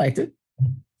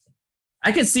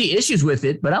 I could see issues with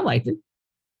it, but I liked it.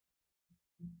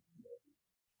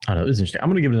 I don't know. It was interesting. I'm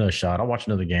going to give it another shot. I'll watch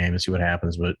another game and see what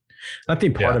happens. But I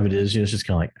think part of it is, it's just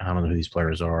kind of like, I don't know who these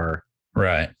players are.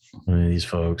 Right. I mean, these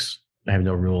folks, I have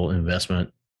no real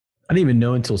investment. I didn't even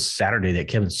know until Saturday that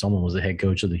Kevin Sumlin was the head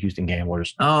coach of the Houston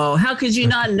Gamblers. Oh, how could you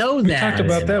not know that? We talked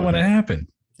about that when it happened.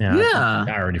 Yeah.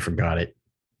 I already forgot it.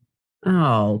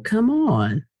 Oh, come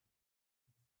on.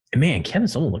 And man, Kevin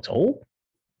Sumlin looks old.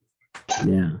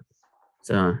 Yeah.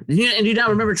 So, do you not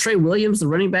remember Trey Williams, the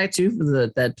running back too,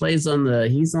 that plays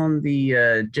he's on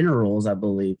the Generals, I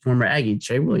believe, former Aggie,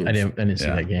 Trey Williams. I didn't see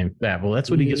that game. Yeah, well, that's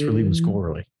what he gets for leaving school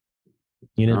early.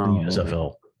 You didn't the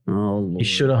USFL. Oh, Lord. He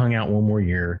should have hung out one more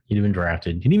year. He'd have been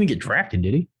drafted. He didn't even get drafted,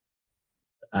 did he?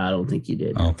 I don't think he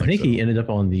did. I don't I think so. he ended up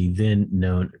on the then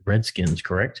known Redskins,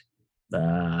 correct?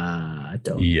 I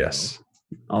don't Yes.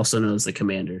 know. Also known as the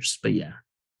Commanders, but yeah.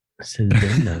 I said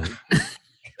then known.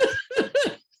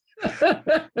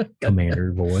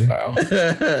 Commander boy. Wow.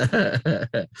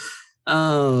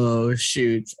 Oh,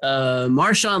 shoot.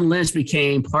 Marshawn Lynch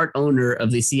became part owner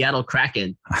of the Seattle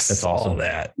Kraken. I saw awesome.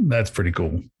 that. That's pretty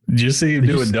cool. Did you see him Did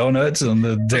you doing see- donuts on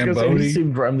the Zamboni?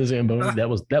 He from the Zamboni. That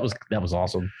was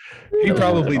awesome. He That was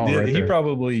probably all did. right He there.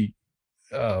 probably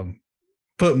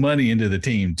put money into the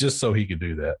team just so he could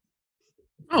do that.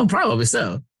 Oh, probably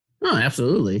so. Oh,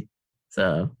 absolutely.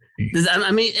 So,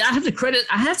 I mean, I have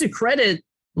to credit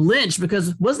Lynch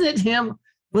because wasn't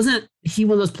he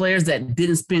one of those players that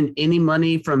didn't spend any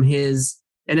money from his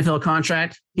NFL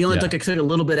contract? He only Yeah. took a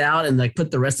little bit out and like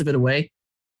put the rest of it away.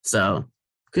 So,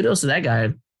 kudos to that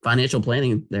guy. Financial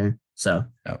planning there. So,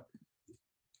 Yep.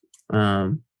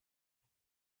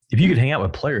 If you could hang out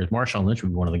with players, Marshawn Lynch would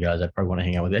be one of the guys I'd probably want to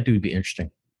hang out with. That dude would be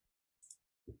interesting.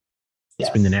 Yes.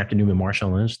 Spend an afternoon with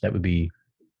Marshawn Lynch. That would be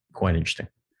quite interesting.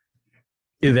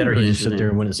 Either that or he Really just sit there interesting.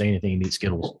 and wouldn't say anything and eat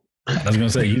Skittles. I was going to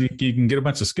say, you can get a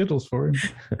bunch of Skittles for him.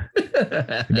 He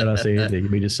better not say anything. He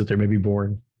may just sit there, maybe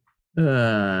boring.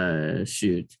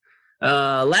 Shoot.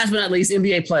 Last but not least,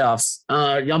 NBA playoffs.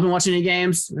 Y'all been watching any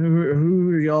games? Who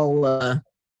are y'all I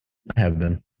have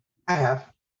been. I have.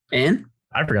 in?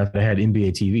 I forgot that I had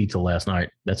NBA TV till last night.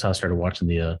 That's how I started watching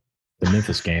the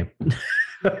Memphis game.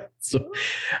 So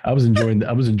I was enjoying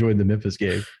the Memphis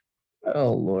game.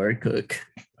 Oh, Lord, Cook.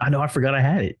 I know. I forgot I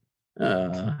had it.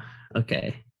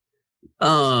 Okay.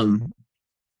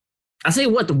 I say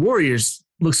what, the Warriors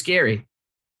look scary.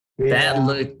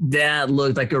 Yeah. That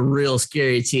looked like a real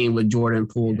scary team with Jordan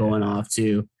Poole going off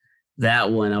too.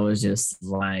 That one, I was just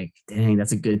like, dang,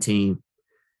 that's a good team.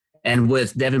 And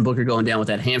with Devin Booker going down with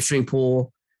that hamstring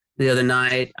pull the other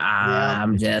night,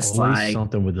 I'm It's just always like,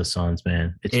 something with the Suns,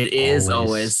 man. It is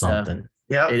always, something.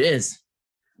 Yep. it is.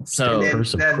 So And then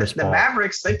Curse of Chris the Paul.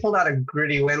 Mavericks, they pulled out a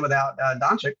gritty win without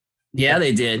Doncic. yeah,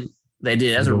 they did. They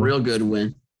did. That's a Good one. real good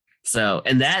win. So,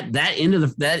 and that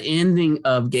ending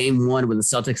of game one with the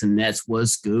Celtics and Nets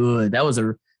was good.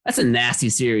 That's a nasty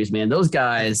series, man. Those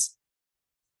guys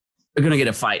are going to get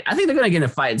a fight. I think they're going to get in a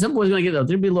fight. Some boys going to there'll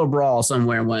be a little brawl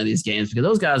somewhere in one of these games because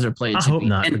those guys are playing. I hope chippy.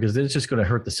 not, And because it's just going to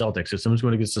hurt the Celtics. If someone's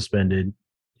going to get suspended,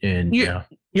 and You're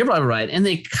probably right. And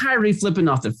they Kyrie flipping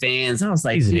off the fans. I was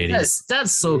like, He's an dude, idiot.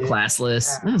 that's so Yeah.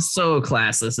 classless. That's so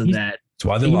classless of He's- that. That's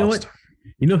why they You know lost.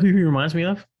 you know who he reminds me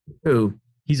of? Who?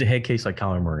 He's a head case like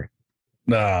Kyler Murray.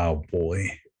 Oh, boy.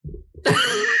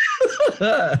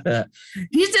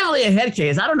 He's definitely a head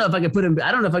case. I don't know if I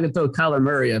could throw Kyler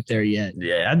Murray up there yet.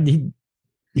 Yeah,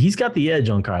 he's got the edge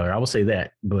on Kyler. I will say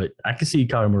that, but I can see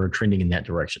Kyler Murray trending in that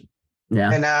direction.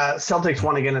 Yeah. And Celtics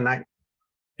won again tonight,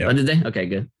 Yep. Oh, did they? Okay,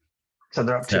 good. so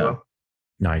they're up 2-0. So-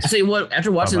 Nice. I tell you what,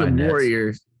 after watching Bye-bye, the Nets.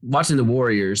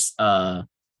 Warriors,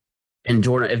 and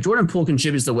Jordan, if Jordan Poole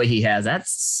contributes the way he has, I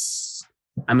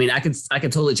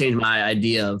could totally change my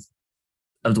idea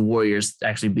of the Warriors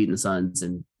actually beating the Suns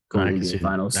and going into the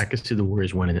finals. I could see the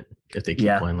Warriors winning it if they keep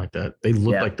Yeah. playing like that. They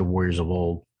look Yeah. like the Warriors of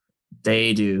old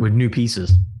They do. with new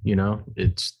pieces. You know,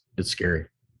 it's scary.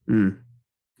 No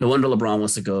wonder LeBron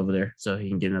wants to go over there so he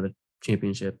can get another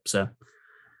championship. So,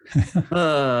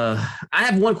 I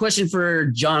have one question for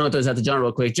John. I'll throw this out to John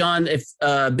real quick. John, if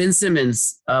Ben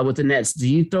Simmons with the Nets, do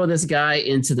you throw this guy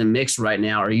into the mix right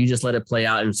now, or you just let it play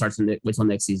out and start to wait till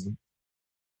next season?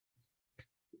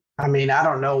 I mean, I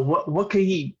don't know what could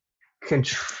he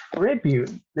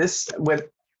contribute this with.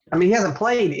 I mean, he hasn't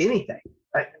played anything.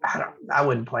 I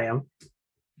wouldn't play him.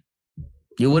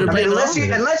 You wouldn't I play mean, him at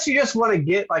all? unless you just want to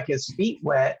get like his feet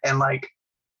wet and like.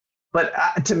 But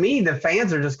to me, the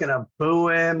fans are just gonna boo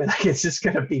him, and like, it's just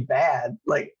gonna be bad.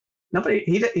 Like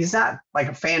he's not like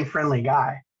a fan friendly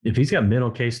guy. If he's got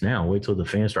mental case now, wait till the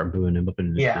fans start booing him up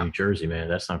in Yeah. New Jersey, man.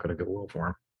 That's not going to go well for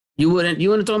him. You wouldn't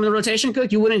throw him in the rotation,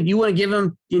 Cook? You wouldn't give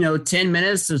him 10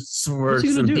 minutes for What's he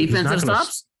gonna some do? He's defensive not gonna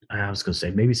stops? I was going to say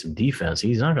maybe some defense.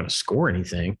 He's not going to score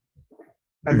anything.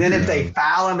 And then if they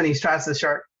foul him and he tries to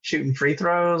start shooting free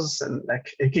throws, and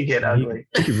like, it could get ugly.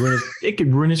 It could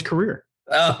ruin his career.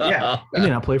 Yeah. He may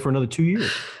not play for another 2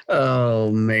 years.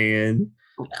 Oh man.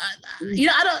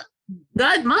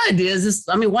 My idea is just,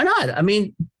 why not?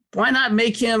 Why not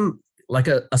make him like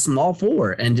a small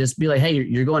four and just be like, hey,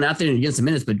 you're going out there and you're getting some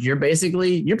minutes, but you're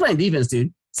playing defense,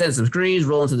 dude. Setting some screens,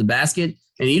 rolling to the basket,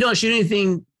 and you don't shoot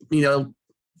anything,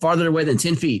 farther away than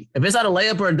 10 feet. If it's not a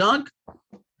layup or a dunk,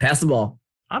 pass the ball.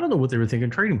 I don't know what they were thinking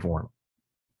trading for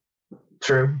him.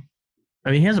 True.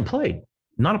 I mean, he hasn't played.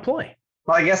 Not a play.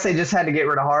 Well, I guess they just had to get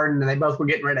rid of Harden, and they both were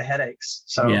getting rid of headaches.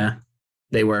 So yeah,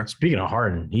 they were. Speaking of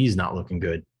Harden, he's not looking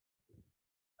good.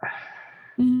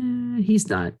 He's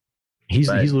not. He's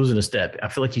losing a step. I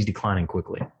feel like he's declining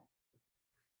quickly.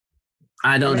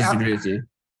 I don't disagree with you.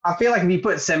 I feel like if you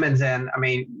put Simmons in, I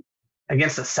mean,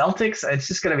 against the Celtics, it's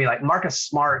just going to be like Marcus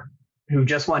Smart, who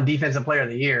just won Defensive Player of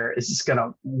the Year, is just going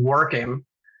to work him.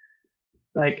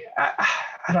 Like, I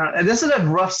don't know. This is a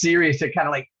rough series to kind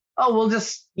of like, oh, we'll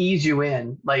just ease you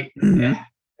in. Like,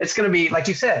 it's going to be, like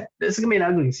you said, this is going to be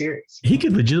an ugly series. He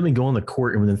could legitimately go on the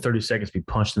court and within 30 seconds be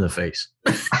punched in the face.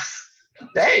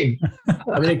 Dang.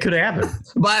 I mean, it could happen.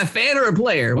 By a fan or a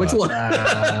player? Which one?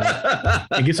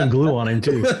 And get some glue on him,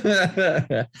 too.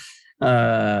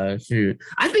 Shoot.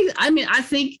 I think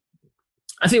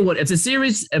what if the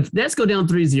series, if Nets go down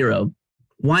 3-0,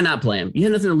 why not play him? You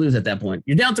have nothing to lose at that point.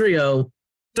 You're down 3-0.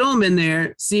 Throw him in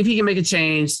there, see if he can make a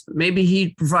change. Maybe he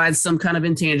provides some kind of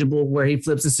intangible where he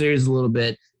flips the series a little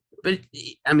bit. But,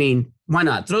 I mean, why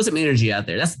not? Throw some energy out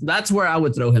there. That's where I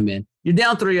would throw him in. You're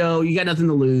down 3-0. You got nothing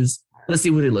to lose. Let's see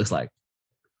what he looks like.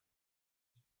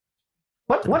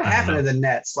 What happened to the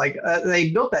Nets? Like,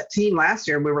 they built that team last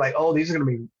year. We were like, oh, these are going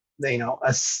to be,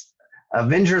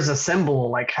 Avengers Assemble.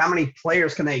 Like, how many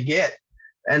players can they get?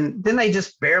 And then they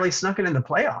just barely snuck it in the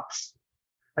playoffs.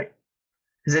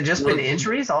 Has it just been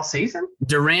injuries all season?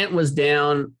 Durant was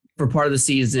down for part of the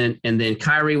season, and then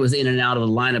Kyrie was in and out of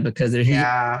the lineup because there's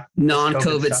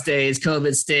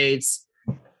non-COVID states.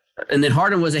 And then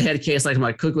Harden was a head case,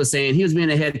 like Cook was saying. He was being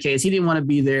a head case. He didn't want to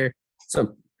be there.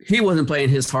 So he wasn't playing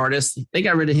his hardest. They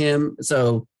got rid of him.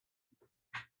 So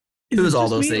it was all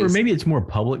those things. Or maybe it's more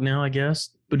public now, I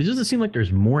guess. But it doesn't seem like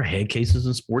there's more head cases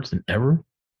in sports than ever.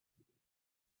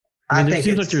 I think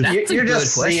you're just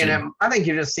seeing it. I think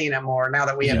you're just seeing it more now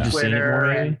that we have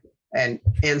Twitter and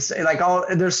like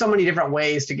there's so many different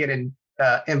ways to get in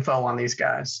info on these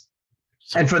guys,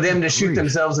 and for them to shoot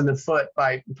themselves in the foot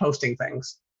by posting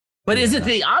things. But is it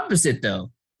the opposite though?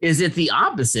 Is it the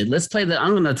opposite? Let's play that.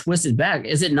 I'm going to twist it back.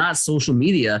 Is it not social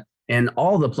media and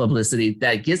all the publicity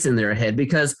that gets in their head?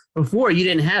 Because before you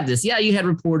didn't have this. Yeah, you had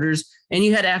reporters and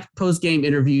you had post-game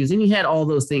interviews and you had all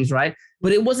those things, right?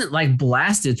 But it wasn't like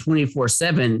blasted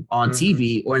 24/7 on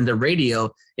TV or in the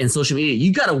radio and social media.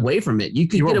 You got away from it. You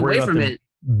could get away from it.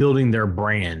 Building their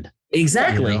brand.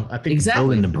 Exactly. I think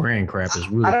building the brand crap is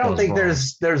really. I don't think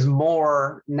there's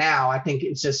more now. I think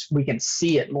it's just we can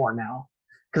see it more now.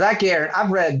 Because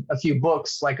I've read a few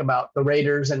books like about the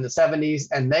Raiders in the 70s,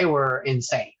 and they were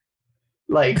insane.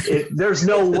 Like, there's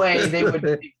no way they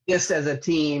would exist as a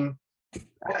team.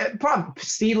 Probably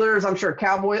Steelers, I'm sure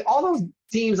Cowboys, all those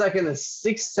teams like in the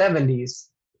 70s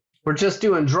were just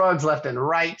doing drugs left and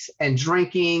right and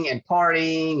drinking and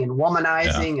partying and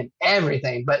womanizing and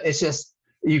everything. But it's just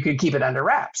you could keep it under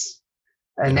wraps.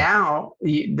 And now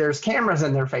there's cameras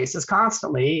in their faces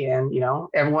constantly, and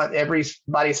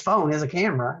everybody's phone is a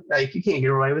camera. Like, you can't get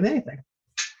away with anything.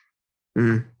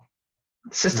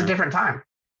 It's just a different time.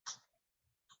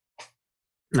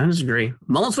 I disagree.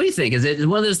 Mullins, what do you think? Is it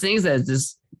one of those things that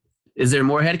is there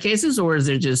more head cases, or is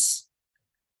there just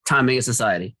timing of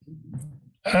society?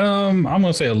 I'm going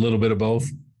to say a little bit of both.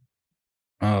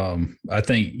 I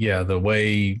think, the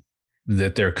way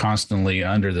that they're constantly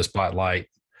under the spotlight,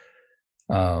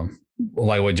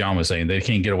 like what John was saying, they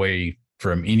can't get away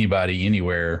from anybody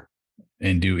anywhere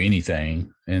and do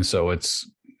anything. And so it's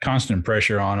constant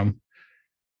pressure on them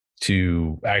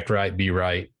to act right, be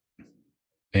right.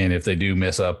 And if they do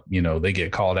mess up, they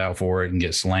get called out for it and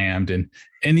get slammed. And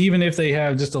even if they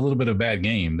have just a little bit of bad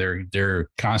game, they're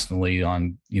constantly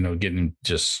on, getting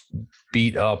just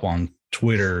beat up on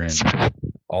Twitter and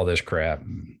all this crap.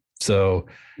 So,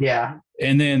 yeah.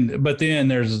 But then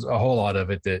there's a whole lot of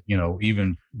it that,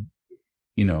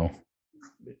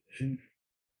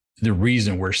 the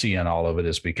reason we're seeing all of it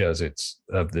is because it's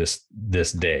of this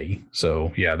day.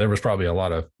 So yeah, there was probably a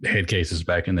lot of head cases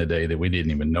back in the day that we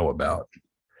didn't even know about.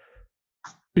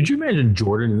 Could you imagine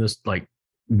Jordan in this like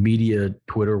media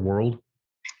Twitter world?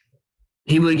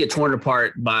 He would get torn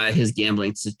apart by his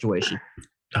gambling situation.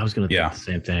 I was going to think the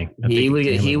same thing. He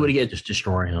would get just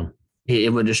destroy him.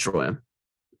 It would destroy him.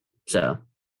 So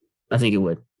I think it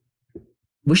would.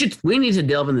 We need to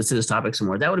delve into this topic some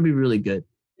more. That would be really good.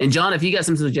 And John, if you got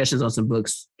some suggestions on some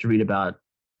books to read about,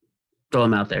 throw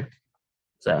them out there.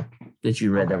 So that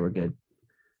you read that were good.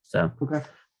 So okay.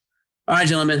 All right,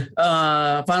 gentlemen.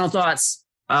 Final thoughts.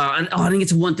 I didn't get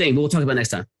to one thing, but we'll talk about it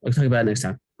next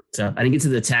time. So I didn't get to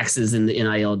the taxes and the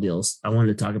NIL deals. I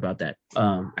wanted to talk about that.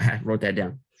 I wrote that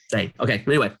down. Dang. Okay.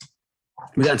 But anyway,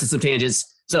 we got into some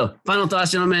tangents. So final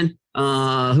thoughts, gentlemen.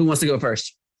 Who wants to go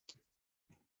first?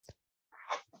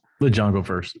 Let John go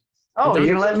first. Oh,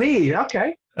 you're gonna let me?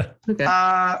 Okay. Okay.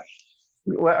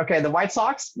 Okay. The White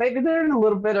Sox, maybe they're in a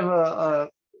little bit of a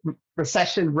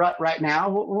recession rut right now.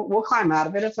 We'll climb out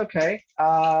of it. It's okay.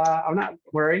 I'm not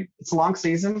worried. It's a long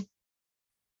season.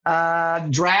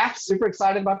 Draft. Super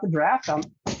excited about the draft. I'm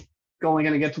only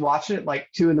going to get to watch it at like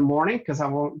 2 a.m. because I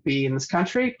won't be in this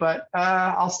country, but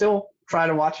I'll still try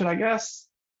to watch it, I guess.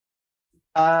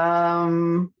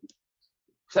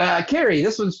 Kerry,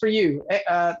 this one's for you.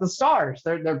 The Stars,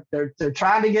 they're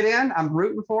trying to get in. I'm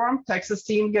rooting for them. Texas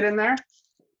team get in there.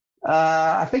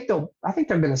 I think they're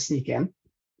going to sneak in.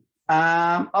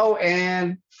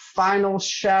 And final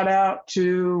shout out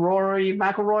to Rory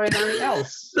McIlroy and everything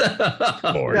else.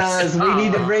 Because we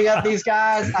need to bring up these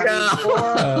guys. I mean,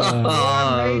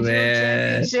 four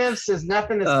major championships is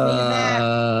nothing to sneeze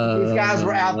at. These guys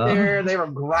were out there. They were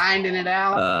grinding it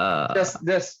out. Just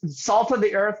salt of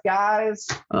the earth guys.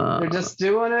 They're just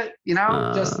doing it. You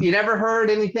never heard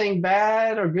anything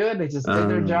bad or good. They just did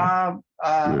their job.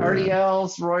 Ernie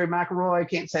Els, Rory McIlroy.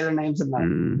 Can't say their names enough.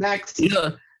 Next.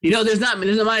 There's not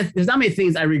many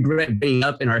things I regret bringing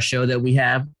up in our show that we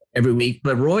have every week,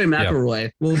 but Rory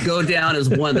McIlroy will go down as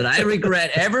one that I regret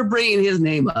ever bringing his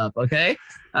name up. Okay,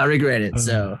 I regret it.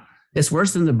 So it's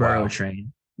worse than the Burrow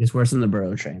train. It's worse than the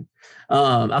Burrow train.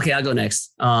 Okay, I'll go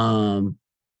next.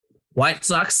 White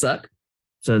Sox suck.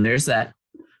 So there's that.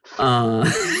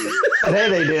 Today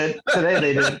they did.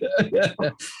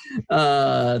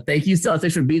 Thank you,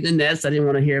 Celtics, for beating the Nets. I didn't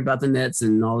want to hear about the Nets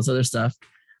and all this other stuff.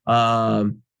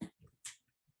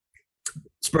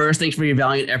 Spurs, thanks for your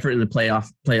valiant effort in the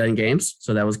play-in games.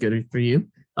 So that was good for you.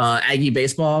 Aggie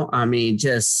baseball, I mean,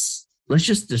 let's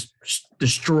just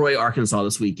destroy Arkansas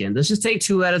this weekend. Let's just take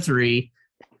 2 out of 3.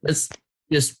 Let's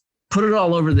just put it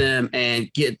all over them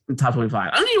and get in top 25.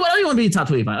 I don't even want to be in top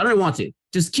 25. I don't want to.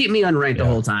 Just keep me unranked the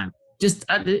whole time. Just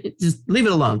leave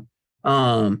it alone.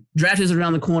 Draft is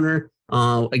around the corner.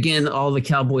 Again, all the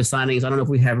Cowboy signings. I don't know if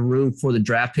we have room for the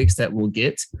draft picks that we'll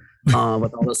get with all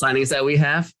the signings that we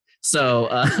have. So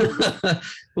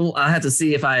I have to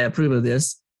see if I approve of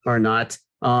this or not.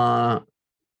 I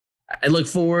look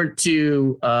forward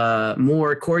to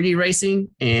more corgi racing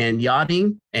and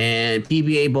yachting and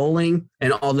PBA bowling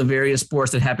and all the various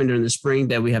sports that happen during the spring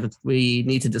that we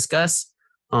need to discuss.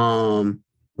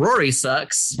 Rory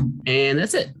sucks, and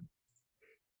that's it.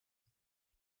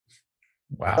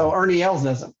 Wow. Oh, Ernie Els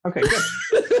doesn't. Okay, good.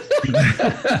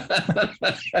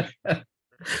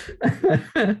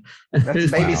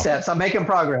 That's baby steps. I'm making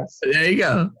progress. There you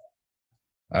go.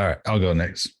 All right, I'll go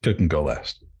next. Cook can go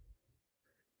last.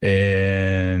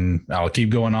 And I'll keep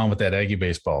going on with that Aggie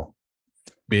baseball.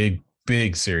 Big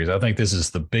series. I think this is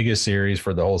the biggest series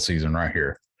for the whole season right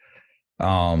here.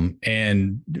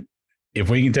 And if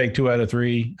we can take 2 out of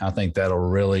 3, I think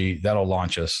that'll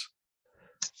launch us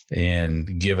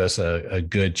and give us a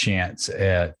good chance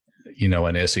at,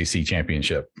 an SEC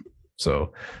championship.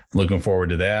 So looking forward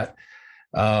to that.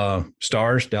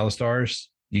 Stars, Dallas Stars,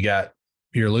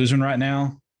 you're losing right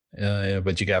now,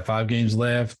 but you got 5 games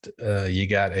left. You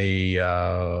got a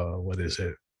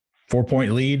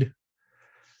 4-point lead.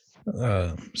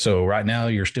 So right now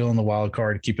you're still in the wild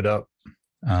card. Keep it up.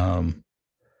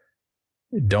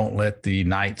 Don't let the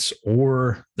Knights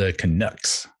or the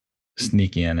Canucks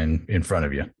sneak in front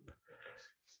of you.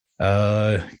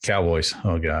 Cowboys.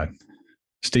 Oh God.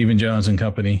 Stephen Jones and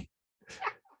company.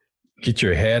 Get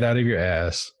your head out of your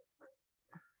ass.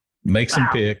 Make some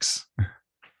picks.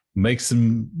 Make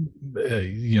some,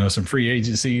 some free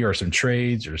agency or some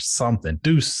trades or something.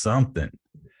 Do something.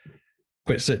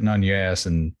 Quit sitting on your ass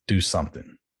and do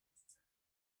something.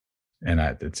 And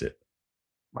that's it.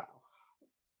 Wow.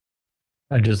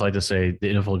 I'd just like to say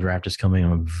the NFL draft is coming.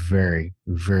 I'm very,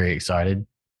 very excited.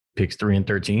 Picks 3 and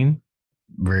 13.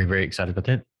 Very, very excited about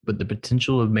that. But the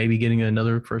potential of maybe getting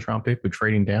another first-round pick with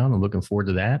trading down, I'm looking forward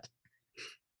to that.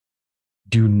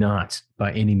 Do not,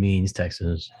 by any means,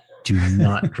 Texans, do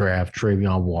not draft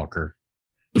Travion Walker.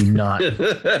 Do not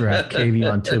draft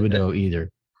Kayvon Thibodeau either.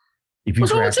 If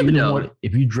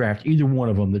you draft either one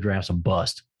of them, the draft's a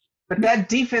bust. But that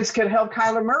defense could help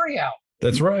Kyler Murray out.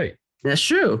 That's right. That's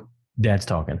true. Dad's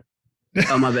talking.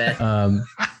 Oh, my bad.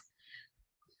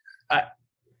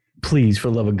 Please, for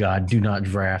the love of God, do not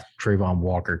draft Trayvon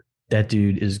Walker. That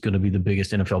dude is going to be the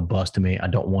biggest NFL bust to me. I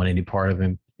don't want any part of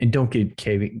him. And don't get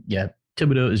Kayvon. Yeah,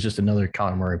 Thibodeau is just another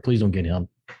Kyler Murray. Please don't get him.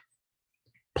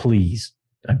 Please.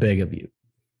 I beg of you.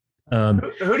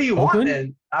 Who do you want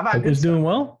then? Oakland's doing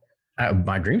well.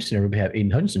 My dream scenario would have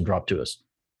Aiden Hutchinson drop to us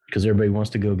because everybody wants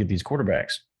to go get these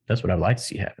quarterbacks. That's what I'd like to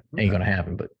see happen. Okay. Ain't going to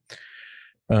happen, but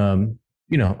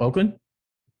Oakland,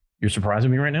 you're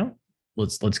surprising me right now.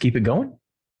 Let's keep it going.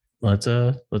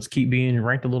 let's keep being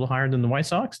ranked a little higher than the White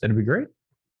Sox. That'd be great.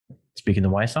 Speaking of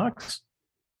the White Sox,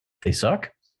 they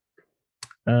suck.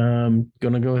 Gonna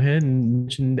go ahead and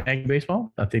mention Aggie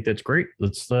baseball. I think that's great.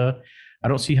 I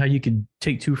don't see how you could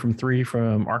take 2 from 3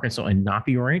 from Arkansas and not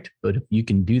be ranked, but if you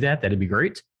can do that, that'd be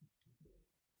great.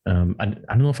 I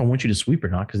don't know if I want you to sweep or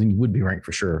not, because then you would be ranked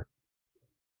for sure.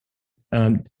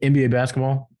 NBA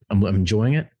basketball, I'm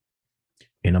enjoying it.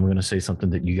 And I'm going to say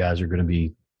something that you guys are going to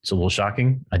be, it's a little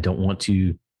shocking. I don't want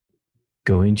to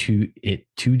go into it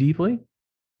too deeply.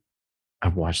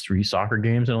 I've watched 3 soccer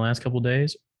games in the last couple of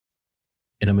days,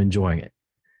 and I'm enjoying it.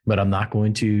 But I'm not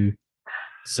going to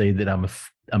say that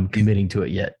I'm committing to it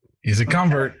yet. He's a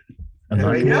convert. I'm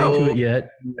not committing to it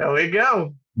yet. There we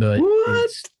go. But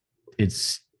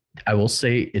it's I will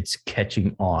say it's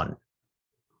catching on.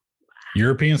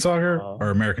 European soccer or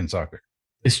American soccer?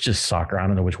 It's just soccer. I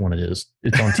don't know which one it is.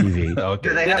 It's on TV. Okay.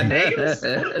 Do they have names?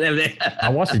 I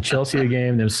watched the Chelsea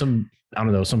game. There's some. I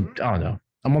don't know.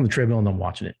 I'm on the treadmill and I'm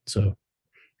watching it. So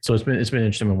it's been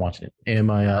interesting when watching it. And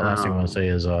my last thing I want to say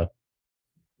is,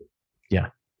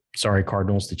 sorry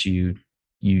Cardinals that you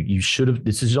should have.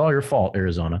 This is all your fault,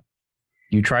 Arizona.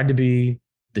 You tried to be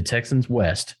the Texans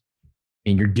West,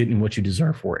 and you're getting what you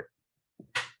deserve for it.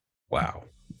 Wow,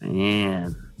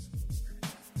 man,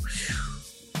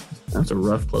 that's a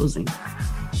rough closing.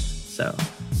 So,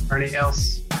 Ernie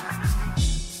else?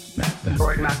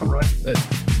 Roy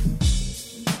McElroy.